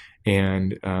unconscious.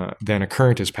 And then a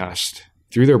current is passed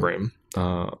through their brain,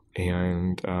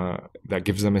 and that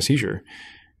gives them a seizure,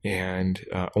 and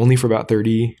only for about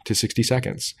 30 to 60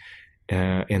 seconds.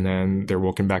 And then they're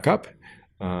woken back up.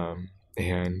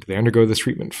 And they undergo this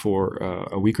treatment for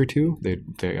a week or two.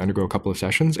 They undergo a couple of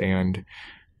sessions, and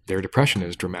their depression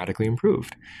is dramatically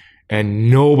improved. And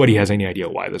nobody has any idea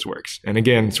why this works. And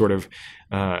again, sort of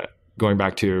going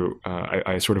back to,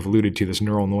 I sort of alluded to this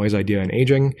neural noise idea in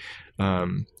aging.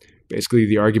 Basically,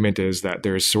 the argument is that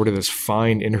there's sort of this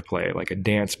fine interplay, like a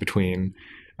dance between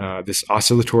this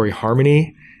oscillatory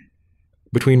harmony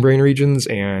between brain regions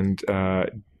and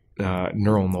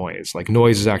neural noise. Like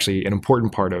noise is actually an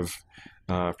important part of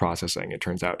processing, it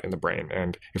turns out, in the brain.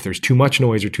 And if there's too much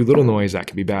noise or too little noise, that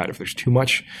can be bad. If there's too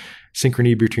much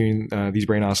synchrony between these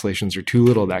brain oscillations or too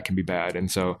little, that can be bad. And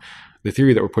so the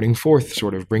theory that we're putting forth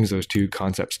sort of brings those two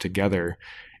concepts together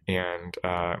And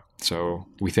so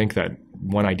we think that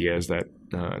one idea is that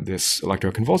this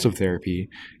electroconvulsive therapy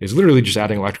is literally just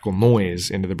adding electrical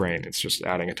noise into the brain. It's just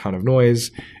adding a ton of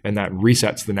noise, and that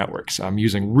resets the networks. I'm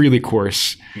using really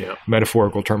coarse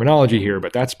metaphorical terminology here,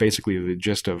 but that's basically the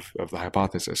gist of the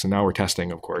hypothesis. And now we're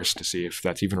testing, of course, to see if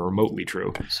that's even remotely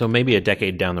true. So maybe a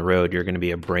decade down the road, you're going to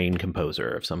be a brain composer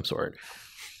of some sort,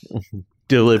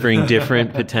 delivering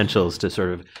different potentials to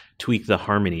sort of tweak the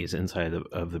harmonies inside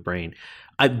of the brain.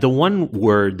 The one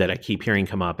word that I keep hearing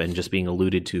come up and just being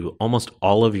alluded to, almost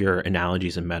all of your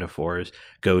analogies and metaphors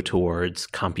go towards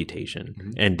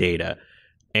computation and data.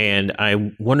 And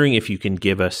I'm wondering if you can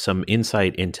give us some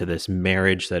insight into this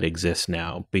marriage that exists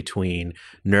now between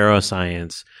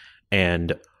neuroscience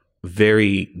and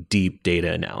very deep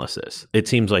data analysis. It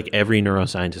seems like every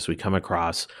neuroscientist we come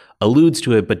across alludes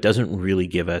to it, but doesn't really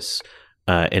give us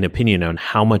an opinion on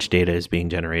how much data is being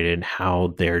generated and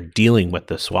how they're dealing with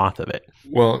the swath of it.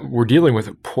 Well, we're dealing with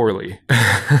it poorly.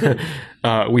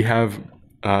 We have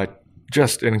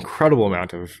just an incredible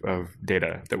amount of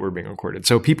data that we're being recorded.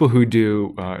 So people who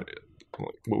do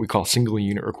what we call single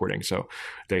unit recording. So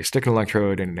they stick an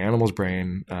electrode in an animal's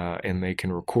brain and they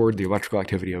can record the electrical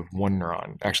activity of one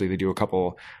neuron. Actually, they do a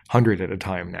couple hundred at a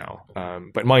time now.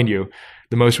 But mind you,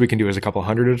 the most we can do is a couple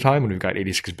hundred at a time when we've got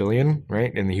 86 billion,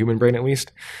 right, in the human brain at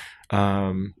least.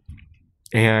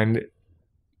 And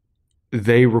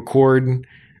they record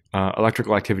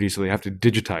electrical activity, so they have to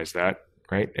digitize that,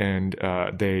 right? And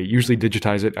they usually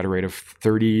digitize it at a rate of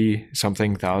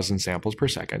 30-something thousand samples per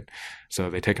second. So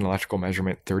they take an electrical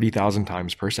measurement 30,000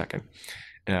 times per second.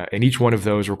 And each one of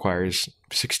those requires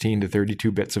 16 to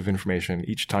 32 bits of information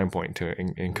each time point to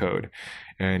encode.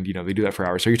 And, they do that for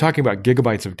hours. So you're talking about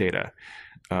gigabytes of data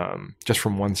just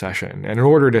from one session. And in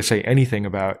order to say anything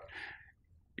about,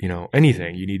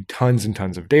 anything, you need tons and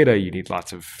tons of data. You need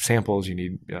lots of samples. You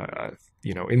need,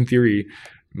 in theory,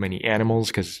 many animals,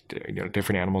 because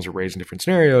different animals are raised in different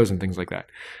scenarios and things like that.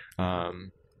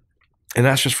 And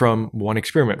that's just from one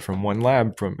experiment, from one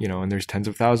lab, and there's tens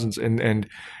of thousands. And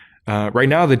right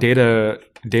now the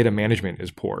data management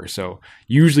is poor. So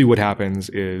usually what happens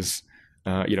is,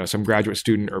 some graduate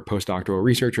student or postdoctoral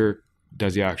researcher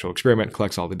does the actual experiment,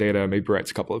 collects all the data, maybe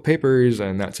writes a couple of papers,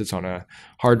 and that sits on a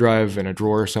hard drive in a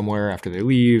drawer somewhere after they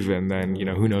leave, and then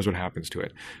who knows what happens to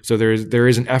it. So there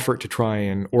is an effort to try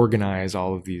and organize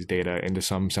all of these data into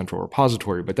some central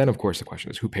repository. But then, of course, the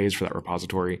question is who pays for that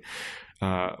repository?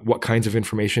 What kinds of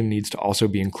information needs to also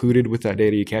be included with that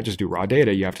data? You can't just do raw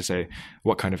data. You have to say,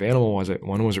 what kind of animal was it?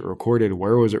 When was it recorded?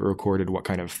 Where was it recorded? What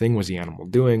kind of thing was the animal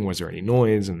doing? Was there any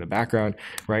noise in the background?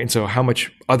 Right. And so how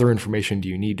much other information do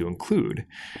you need to include?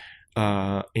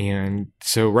 And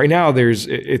so right now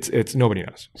it's nobody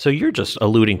knows. So you're just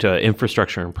alluding to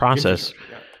infrastructure and process.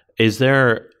 Is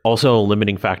there also a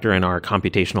limiting factor in our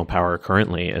computational power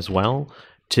currently as well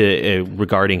to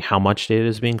regarding how much data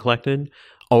is being collected?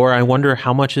 Or I wonder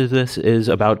how much of this is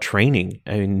about training.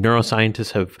 I mean,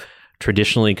 neuroscientists have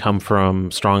traditionally come from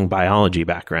strong biology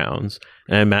backgrounds.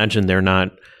 And I imagine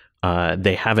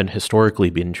they haven't historically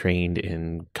been trained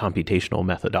in computational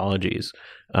methodologies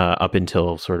up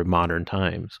until sort of modern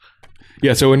times.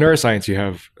 Yeah, so in neuroscience, you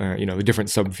have, the different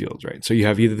subfields, right? So you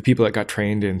have either the people that got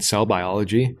trained in cell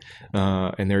biology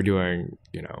and they're doing,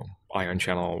 ion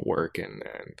channel work and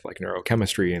like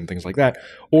neurochemistry and things like that.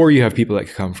 Or you have people that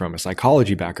come from a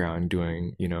psychology background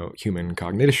doing, human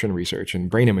cognition research and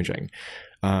brain imaging.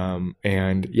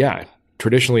 And yeah,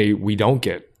 traditionally we don't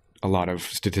get a lot of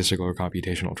statistical or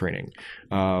computational training.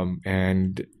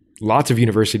 And lots of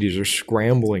universities are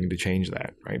scrambling to change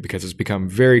that, right? Because it's become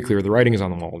very clear, the writing is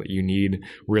on the wall, that you need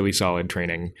really solid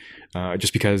training,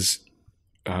 just because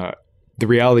the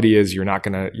reality is you're not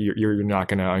gonna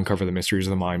uncover the mysteries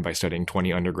of the mind by studying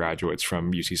 20 undergraduates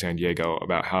from UC San Diego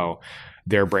about how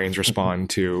their brains respond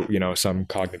to some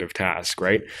cognitive task,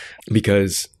 right?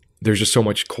 Because there's just so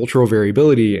much cultural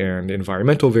variability and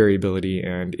environmental variability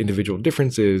and individual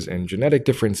differences and genetic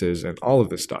differences and all of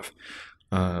this stuff.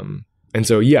 And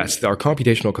so, yes, our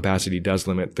computational capacity does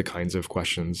limit the kinds of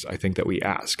questions I think that we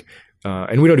ask.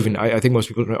 And we don't even, I think most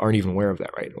people aren't even aware of that,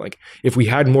 right? Like if we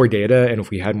had more data and if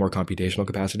we had more computational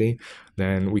capacity,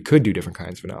 then we could do different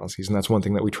kinds of analyses. And that's one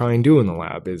thing that we try and do in the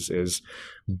lab is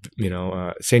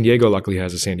San Diego luckily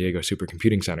has a San Diego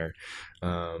Supercomputing Center.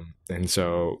 And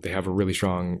so they have a really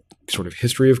strong sort of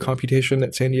history of computation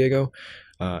at San Diego.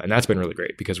 And that's been really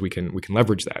great because we can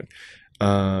leverage that.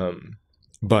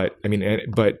 But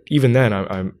even then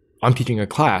I'm teaching a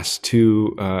class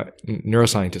to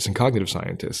neuroscientists and cognitive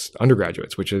scientists,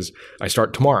 undergraduates, which is, I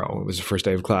start tomorrow. It was the first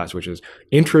day of class, which is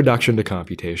Introduction to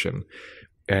Computation.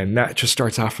 And that just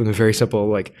starts off from the very simple,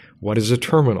 like, what is a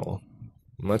terminal?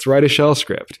 Let's write a shell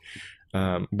script.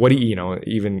 What do you know,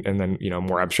 even, and then,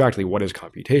 more abstractly, what is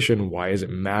computation? Why does it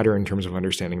matter in terms of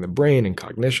understanding the brain and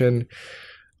cognition?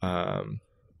 But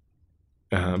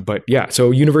yeah,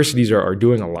 so universities are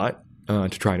doing a lot to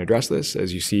try and address this.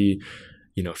 As you see,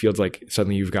 fields like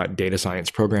suddenly you've got data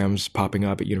science programs popping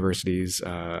up at universities,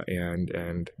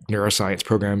 and neuroscience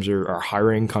programs are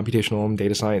hiring computational and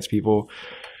data science people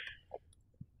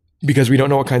because we don't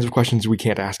know what kinds of questions we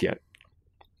can't ask yet.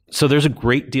 So there's a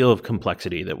great deal of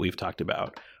complexity that we've talked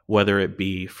about, whether it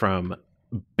be from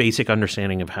basic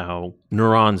understanding of how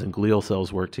neurons and glial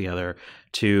cells work together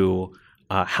to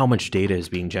how much data is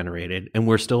being generated. And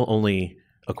we're still only,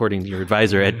 according to your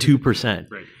advisor, at 2%.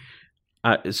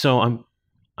 Right. So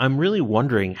I'm really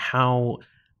wondering how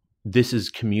this is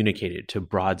communicated to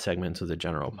broad segments of the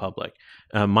general public.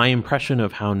 My impression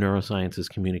of how neuroscience is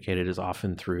communicated is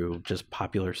often through just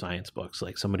popular science books.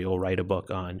 Like somebody will write a book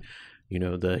on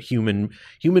the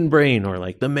human brain, or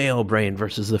like the male brain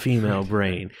versus the female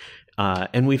brain.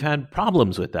 And we've had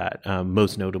problems with that,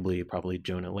 most notably probably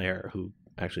Jonah Lehrer, who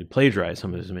actually plagiarized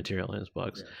some of his material in his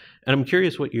books. Yeah. And I'm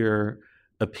curious what your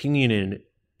opinion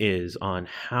is on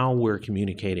how we're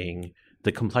communicating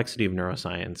the complexity of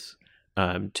neuroscience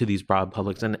to these broad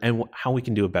publics, and how we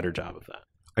can do a better job of that.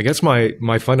 I guess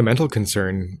my fundamental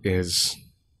concern is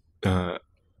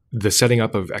the setting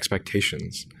up of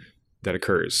expectations that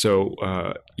occurs. So,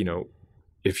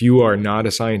 if you are not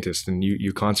a scientist and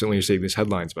you constantly are seeing these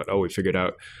headlines about, we figured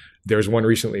out, there's one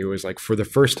recently, it was like, for the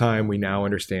first time, we now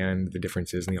understand the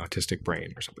differences in the autistic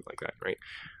brain or something like that, right?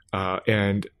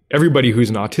 And everybody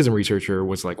who's an autism researcher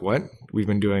was like, what? We've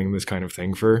been doing this kind of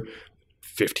thing for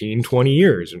 15, 20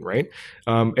 years, right?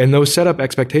 And those set up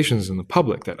expectations in the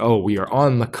public that, we are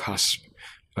on the cusp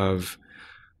of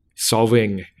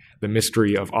solving the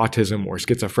mystery of autism or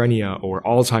schizophrenia or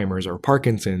Alzheimer's or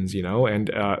Parkinson's, and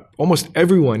almost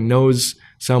everyone knows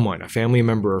someone, a family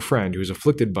member or friend, who's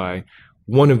afflicted by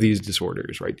one of these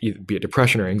disorders, right? Be it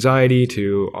depression or anxiety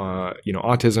to,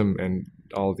 autism and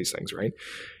all of these things, right?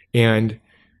 And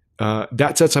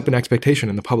that sets up an expectation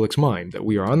in the public's mind that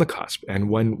we are on the cusp. And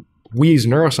when we as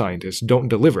neuroscientists don't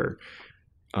deliver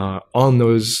on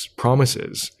those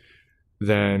promises,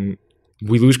 then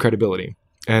we lose credibility.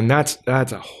 And that's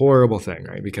a horrible thing,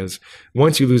 right? Because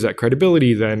once you lose that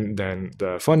credibility, then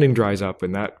the funding dries up,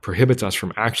 and that prohibits us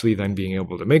from actually then being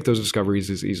able to make those discoveries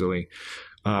as easily.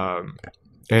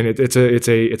 And it's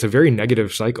a very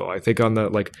negative cycle. I think on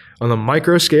the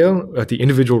micro scale, at the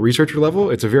individual researcher level,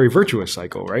 it's a very virtuous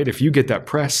cycle, right? If you get that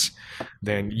press,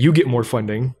 then you get more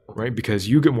funding, right? Because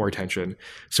you get more attention.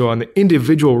 So on the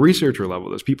individual researcher level,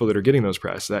 those people that are getting those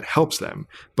press, that helps them.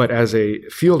 But as a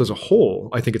field as a whole,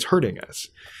 I think it's hurting us.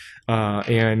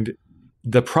 And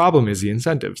the problem is the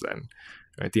incentives then.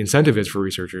 Right? The incentive is for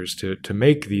researchers to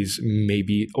make these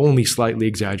maybe only slightly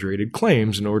exaggerated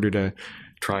claims in order to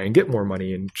try and get more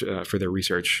money for their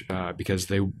research, because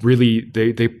they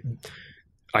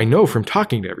I know from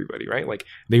talking to everybody, right? Like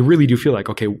they really do feel like,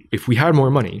 okay, if we had more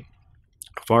money,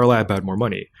 if our lab had more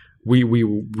money, we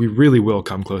really will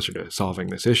come closer to solving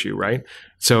this issue, right?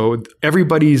 So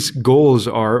everybody's goals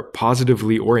are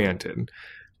positively oriented,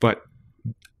 but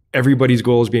everybody's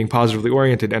goals being positively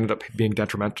oriented ended up being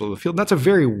detrimental to the field. That's a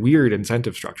very weird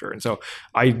incentive structure. And so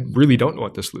I really don't know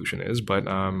what the solution is, but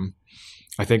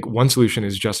I think one solution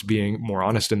is just being more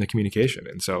honest in the communication.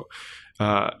 And so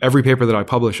every paper that I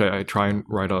publish, I try and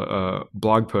write a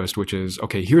blog post, which is,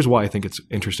 okay, here's why I think it's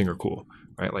interesting or cool,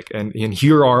 right? Like, and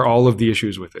here are all of the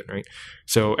issues with it, right?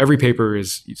 So every paper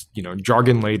is,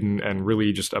 jargon laden and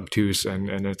really just obtuse, and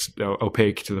it's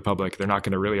opaque to the public. They're not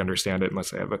going to really understand it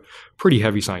unless they have a pretty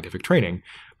heavy scientific training.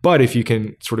 But if you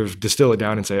can sort of distill it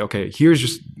down and say, okay, here's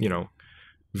just,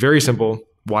 very simple,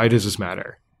 why does this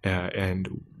matter? And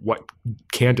what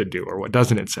can't it do, or what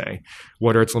doesn't it say?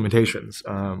 What are its limitations?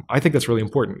 I think that's really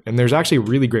important. And there's actually a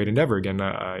really great endeavor. Again,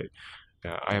 I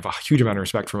have a huge amount of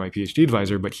respect for my PhD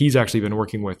advisor, but he's actually been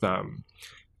working with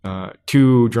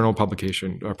two journal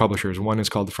publishers. One is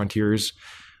called the Frontiers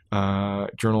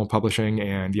Journal Publishing,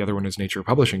 and the other one is Nature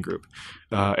Publishing Group.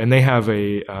 And they have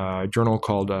a journal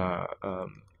called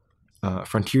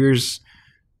Frontiers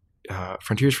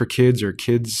for Kids, or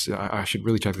Kids. I should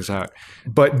really check this out.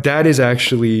 But that is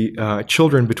actually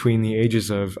children between the ages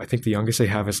of, I think the youngest they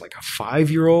have is like a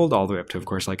 5-year-old, all the way up to, of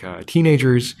course, like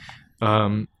teenagers.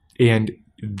 And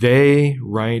they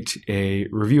write a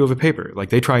review of a paper. Like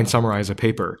they try and summarize a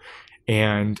paper.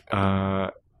 And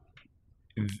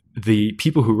the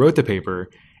people who wrote the paper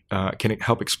can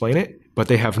help explain it, but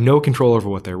they have no control over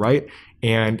what they write.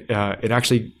 And it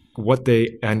actually, what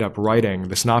they end up writing,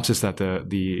 the synopsis that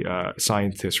the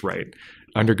scientists write,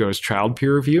 undergoes child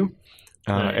peer review.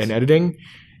 Nice. and editing.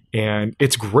 And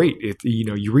it's great.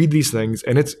 You read these things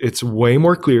and it's way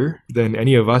more clear than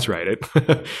any of us write it.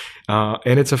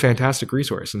 And it's a fantastic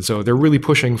resource. And so they're really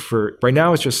pushing for, right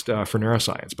now it's just for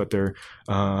neuroscience, but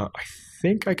I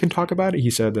think I can talk about it. He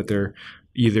said that they're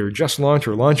either just launched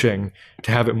or launching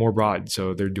to have it more broad.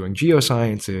 So they're doing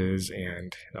geosciences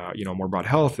and, more broad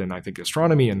health and I think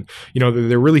astronomy. And,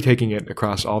 they're really taking it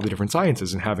across all the different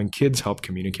sciences and having kids help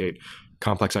communicate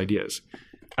complex ideas.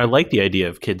 I like the idea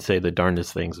of kids say the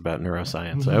darndest things about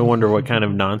neuroscience. I wonder what kind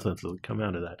of nonsense will come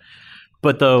out of that.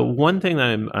 But the one thing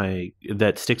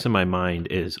that sticks in my mind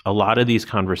is a lot of these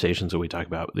conversations that we talk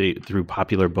about through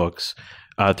popular books,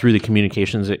 through the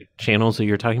communications channels that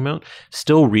you're talking about,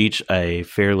 still reach a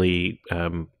fairly,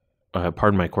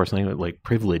 pardon my coarse language, like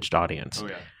privileged audience. Oh,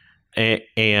 yeah.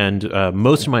 And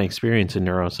most of my experience in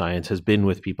neuroscience has been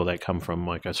with people that come from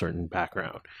like a certain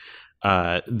background.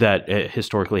 That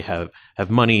historically have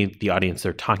money. The audience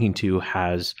they're talking to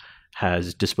has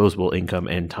disposable income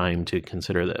and time to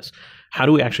consider this. How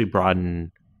do we actually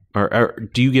broaden, or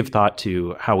do you give thought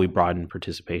to how we broaden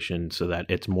participation so that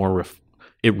it's more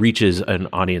it reaches an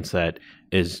audience that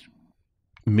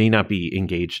may not be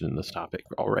engaged in this topic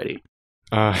already?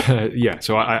 Yeah.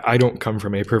 So I don't come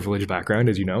from a privileged background,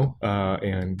 as you know,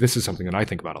 and this is something that I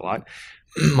think about a lot.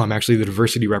 I'm actually the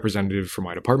diversity representative for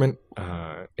my department,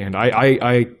 and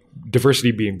I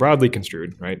diversity being broadly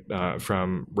construed, right,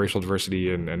 from racial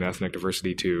diversity and ethnic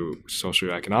diversity to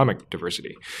socioeconomic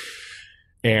diversity.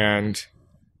 And,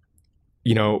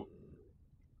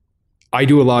 I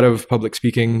do a lot of public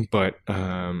speaking, but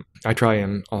I try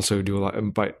and also do a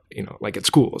lot, but, like at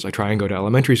schools, I try and go to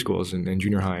elementary schools and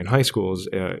junior high and high schools,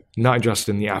 not just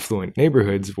in the affluent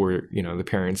neighborhoods where, the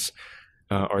parents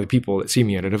are the people that see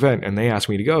me at an event and they ask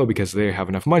me to go because they have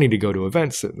enough money to go to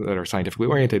events that are scientifically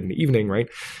oriented in the evening, right?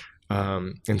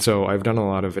 And so I've done a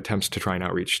lot of attempts to try and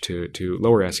outreach to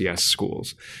lower SES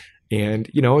schools. And,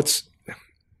 it's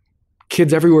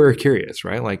kids everywhere are curious,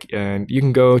 right? And you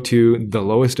can go to the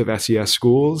lowest of SES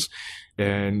schools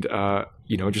and,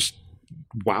 just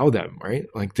wow them, right?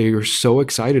 Like they are so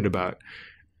excited about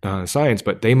science,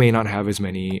 but they may not have as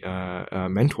many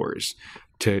mentors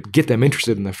to get them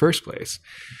interested in the first place.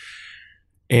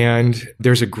 And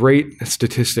there's a great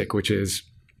statistic, which is,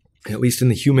 at least in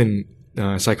the human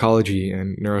psychology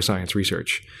and neuroscience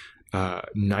research,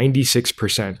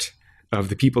 96% of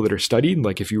the people that are studied,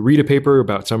 like if you read a paper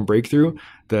about some breakthrough,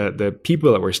 the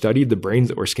people that were studied, the brains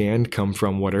that were scanned come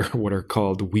from what are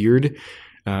called WEIRD,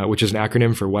 which is an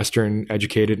acronym for Western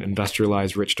Educated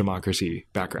Industrialized Rich Democracy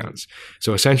backgrounds.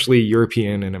 So essentially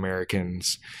European and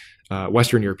Americans,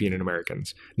 Western European and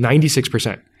Americans,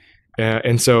 96%.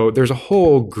 And so there's a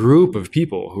whole group of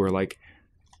people who are like,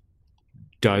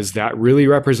 does that really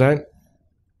represent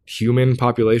human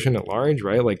population at large,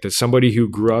 right? Like, does somebody who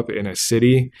grew up in a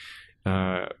city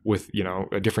with,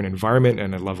 a different environment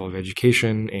and a level of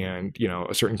education and,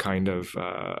 a certain kind of,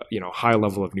 high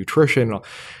level of nutrition,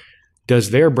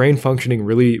 does their brain functioning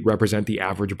really represent the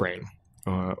average brain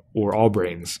or all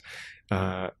brains?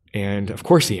 And of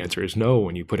course the answer is no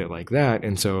when you put it like that.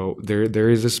 And so there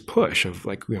is this push of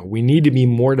like, we need to be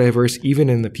more diverse even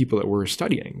in the people that we're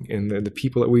studying and the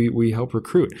people that we help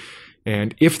recruit.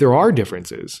 And if there are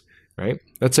differences, right?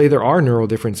 Let's say there are neural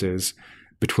differences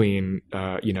between,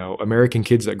 American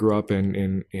kids that grew up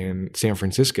in San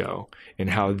Francisco and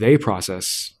how they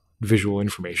process visual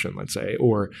information, let's say,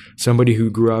 or somebody who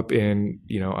grew up in,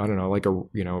 like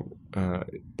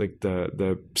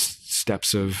the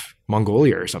steppes of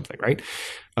Mongolia or something, right?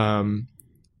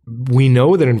 We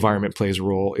know that environment plays a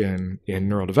role in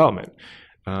neural development.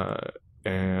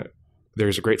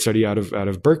 There's a great study out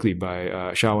of Berkeley by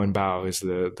Xiaowen Bao is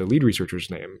the lead researcher's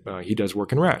name. He does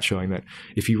work in rats showing that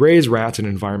if you raise rats in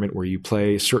an environment where you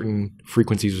play certain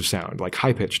frequencies of sound, like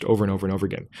high pitched over and over and over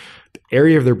again, the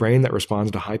area of their brain that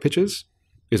responds to high pitches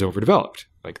is overdeveloped.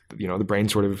 Like, the brain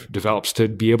sort of develops to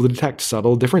be able to detect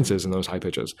subtle differences in those high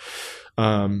pitches.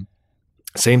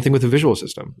 Same thing with the visual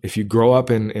system. If you grow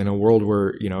up in a world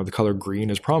where, the color green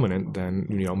is prominent, then,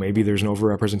 maybe there's an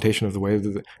overrepresentation of the way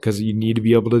because you need to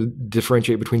be able to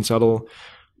differentiate between subtle.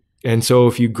 And so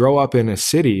if you grow up in a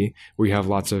city where you have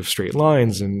lots of straight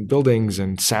lines and buildings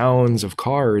and sounds of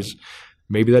cars,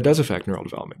 maybe that does affect neural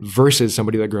development versus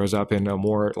somebody that grows up in a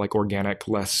more like organic,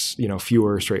 less,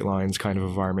 fewer straight lines kind of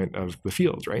environment of the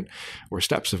fields, right? Or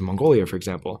steppes of Mongolia, for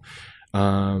example.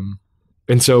 And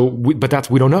so, we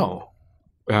don't know.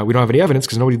 We don't have any evidence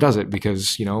because nobody does it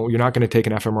because, you're not going to take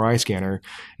an fMRI scanner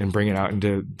and bring it out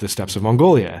into the steppes of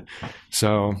Mongolia.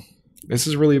 So this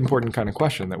is a really important kind of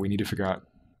question that we need to figure out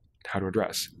how to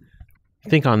address. I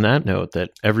think on that note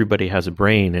that everybody has a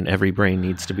brain and every brain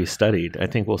needs to be studied. I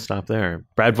think we'll stop there.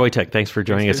 Brad Voytek, thanks for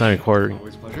joining us on Recording.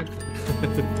 Always a pleasure.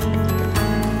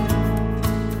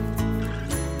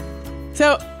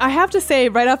 So I have to say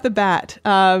right off the bat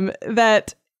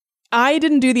that I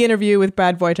didn't do the interview with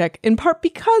Brad Voytek, in part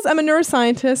because I'm a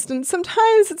neuroscientist, and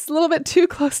sometimes it's a little bit too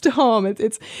close to home.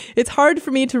 It's hard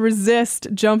for me to resist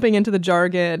jumping into the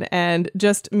jargon and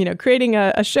just, creating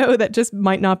a show that just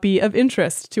might not be of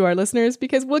interest to our listeners,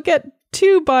 because we'll get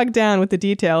too bogged down with the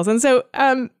details. And so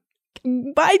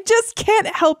I just can't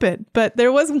help it. But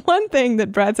there was one thing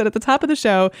that Brad said at the top of the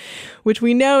show, which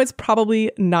we know is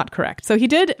probably not correct. So he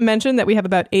did mention that we have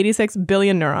about 86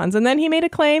 billion neurons, and then he made a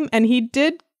claim, and he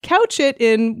did couch it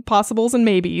in possibles and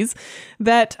maybes,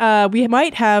 that we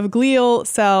might have glial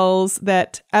cells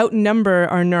that outnumber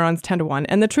our neurons 10 to 1.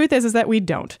 And the truth is that we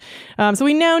don't. So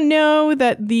we now know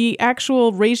that the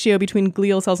actual ratio between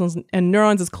glial cells and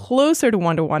neurons is closer to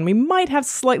 1 to 1. We might have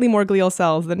slightly more glial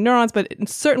cells than neurons, but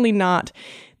certainly not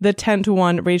the 10 to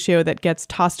 1 ratio that gets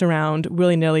tossed around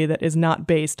willy-nilly that is not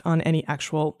based on any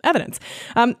actual evidence.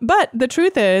 But the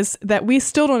truth is that we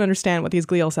still don't understand what these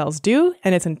glial cells do,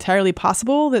 and it's entirely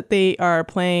possible that they are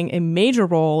playing a major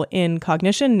role in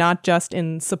cognition, not just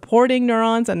in supporting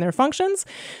neurons and their functions.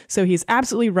 So he's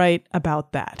absolutely right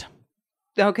about that.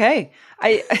 Okay.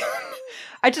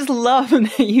 I just love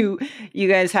that you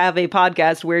guys have a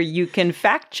podcast where you can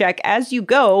fact check as you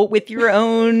go with your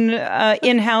own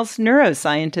in-house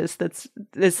neuroscientist.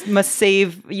 This must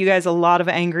save you guys a lot of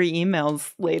angry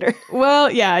emails later. Well,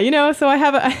 yeah, so I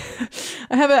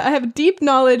have deep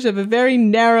knowledge of a very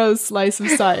narrow slice of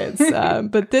science,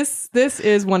 but this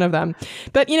is one of them.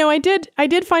 But I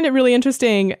did find it really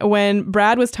interesting when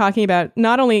Brad was talking about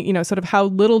not only sort of how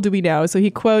little do we know. So he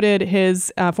quoted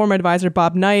his former advisor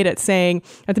Bob Knight at saying,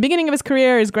 at the beginning of his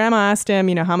career, his grandma asked him,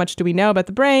 how much do we know about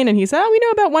the brain? And he said, we know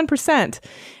about 1%.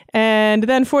 And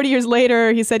then 40 years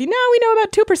later, he said, we know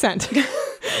about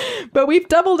 2%. But we've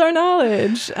doubled our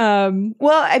knowledge.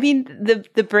 Well, I mean,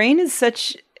 the brain is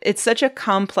such a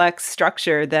complex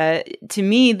structure that, to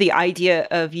me, the idea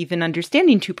of even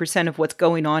understanding 2% of what's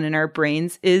going on in our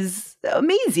brains is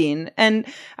amazing. And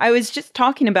I was just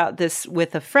talking about this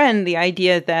with a friend, the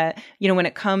idea that, when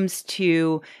it comes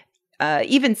to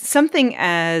even something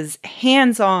as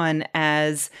hands-on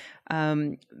as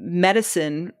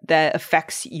medicine that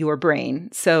affects your brain.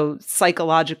 So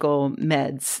psychological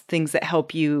meds, things that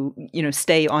help you,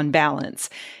 stay on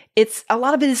balance. A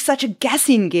lot of it is such a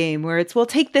guessing game where it's, well,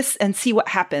 take this and see what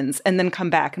happens and then come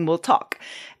back and we'll talk.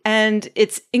 And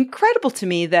it's incredible to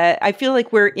me that I feel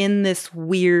like we're in this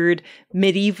weird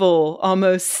medieval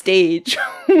almost stage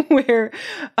where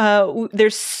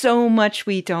there's so much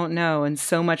we don't know and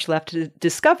so much left to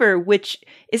discover, which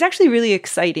is actually really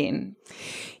exciting.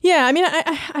 Yeah, I mean,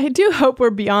 I do hope we're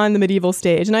beyond the medieval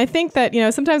stage. And I think that,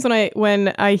 sometimes when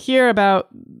I hear about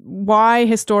why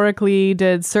historically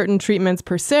did certain treatments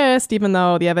persist, even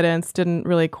though the evidence didn't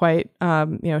really quite,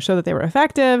 show that they were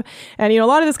effective. And, a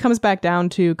lot of this comes back down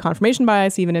to confirmation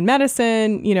bias, even in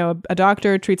medicine. A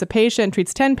doctor treats a patient,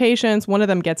 treats 10 patients, one of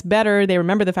them gets better. They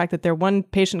remember the fact that their one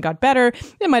patient got better.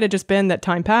 It might have just been that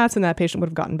time passed and that patient would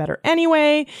have gotten better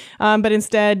anyway. But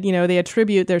instead, they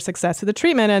attribute their success to the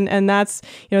treatment. And that's,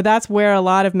 that's where a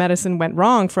lot of medicine went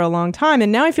wrong for a long time.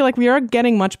 And now I feel like we are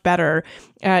getting much better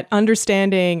at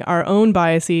understanding our own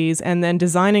biases and then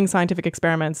designing scientific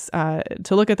experiments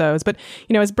to look at those. But,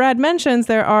 as Brad mentions,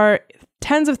 there are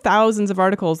tens of thousands of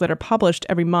articles that are published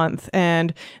every month.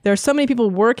 And there are so many people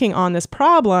working on this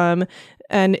problem.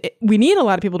 And we need a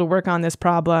lot of people to work on this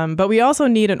problem, but we also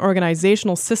need an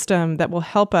organizational system that will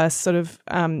help us sort of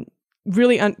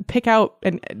really pick out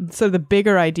and sort of the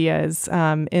bigger ideas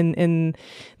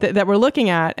that we're looking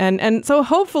at, and so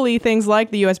hopefully things like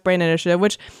the U.S. Brain Initiative,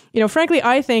 which frankly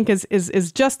I think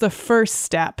is just the first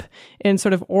step in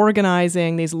sort of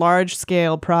organizing these large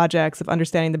scale projects of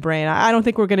understanding the brain. I don't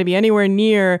think we're going to be anywhere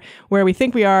near where we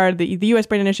think we are. The U.S.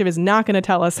 Brain Initiative is not going to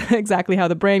tell us exactly how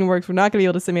the brain works. We're not going to be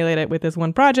able to simulate it with this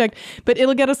one project, but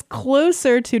it'll get us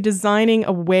closer to designing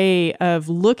a way of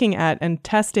looking at and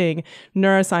testing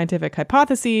neuroscientific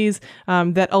hypotheses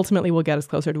that ultimately will get us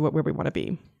closer to where we want to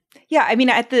be. Yeah, I mean,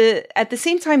 at the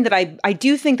same time that I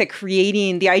do think that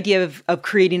creating the idea of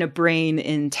creating a brain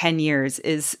in 10 years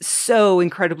is so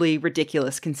incredibly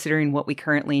ridiculous considering what we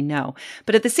currently know.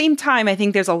 But at the same time, I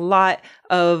think there's a lot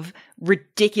of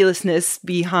ridiculousness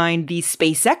behind the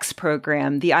SpaceX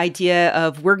program, the idea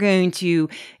of we're going to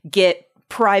get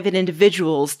private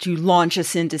individuals to launch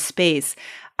us into space.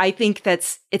 I think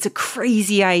it's a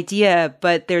crazy idea,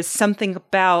 but there's something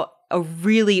about a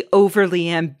really overly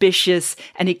ambitious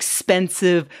and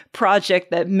expensive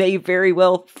project that may very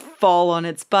well fall on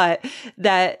its butt.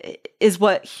 That is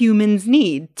what humans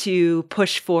need to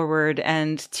push forward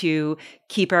and to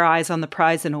keep our eyes on the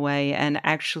prize in a way and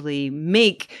actually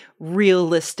make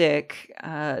realistic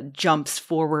jumps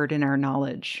forward in our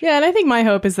knowledge. Yeah, and I think my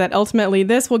hope is that ultimately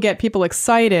this will get people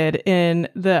excited in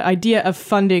the idea of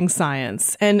funding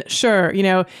science. And sure,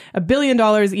 $1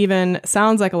 billion even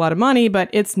sounds like a lot of money, but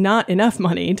it's not enough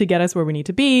money to get us where we need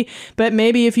to be. But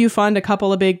maybe if you fund a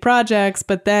couple of big projects,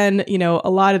 but then, a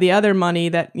lot of the other money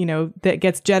that, that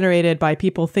gets generated by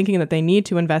people thinking that they need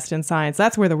to invest in science,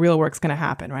 that's where the real work's going to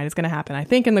happen, right? It's going to happen, I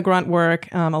think, in the grunt work,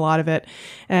 a lot of it.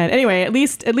 And anyway, at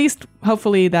least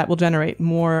hopefully that will generate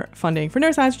more funding for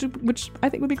neuroscience, which I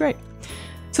think would be great.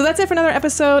 So that's it for another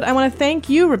episode. I want to thank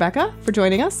you, Rebecca, for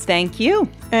joining us. Thank you.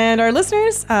 And our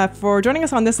listeners for joining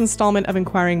us on this installment of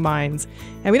Inquiring Minds.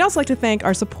 And we'd also like to thank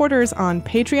our supporters on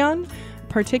Patreon,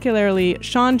 particularly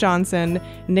Sean Johnson,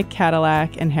 Nick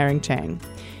Cadillac, and Herring Chang.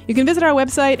 You can visit our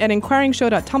website at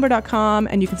inquiringshow.tumblr.com,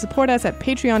 and you can support us at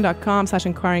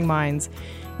patreon.com/inquiringminds.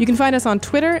 You can find us on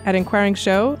Twitter at Inquiring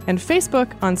Show and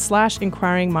Facebook on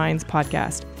 /Inquiring Minds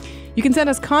Podcast. You can send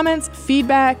us comments,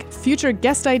 feedback, future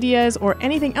guest ideas, or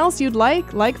anything else you'd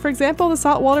like, for example, the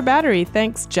saltwater battery.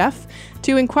 Thanks, Jeff,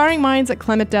 to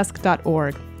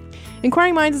inquiringminds@climatedesk.org.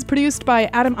 Inquiring Minds is produced by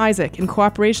Adam Isaac in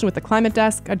cooperation with the Climate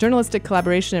Desk, a journalistic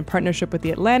collaboration in partnership with The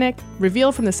Atlantic,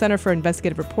 Reveal from the Center for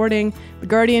Investigative Reporting, The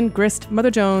Guardian, Grist, Mother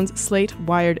Jones, Slate,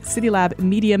 Wired, CityLab,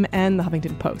 Medium, and The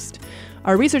Huffington Post.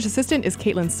 Our research assistant is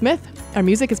Caitlin Smith. Our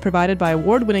music is provided by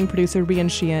award-winning producer Rian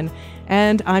Sheehan.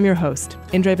 And I'm your host,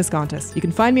 Indre Viscontis. You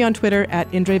can find me on Twitter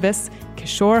at IndreVis.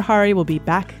 Kishore Hari will be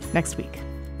back next week.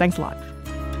 Thanks a lot.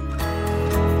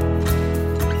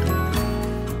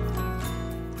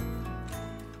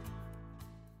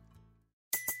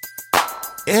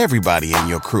 Everybody in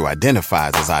your crew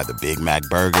identifies as either Big Mac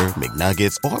Burger,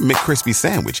 McNuggets, or McCrispy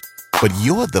Sandwich. But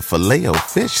you're the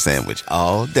Filet-O-Fish Sandwich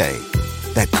all day.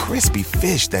 That crispy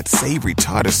fish, that savory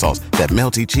tartar sauce, that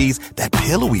melty cheese, that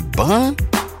pillowy bun.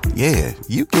 Yeah,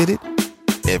 you get it.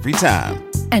 Every time.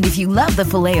 And if you love the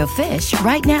Filet-O-Fish,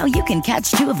 right now you can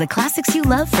catch 2 of the classics you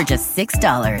love for just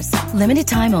 $6. Limited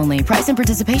time only. Price and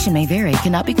participation may vary.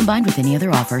 Cannot be combined with any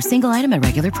other offer. Single item at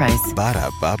regular price.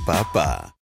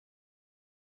 Ba-da-ba-ba-ba.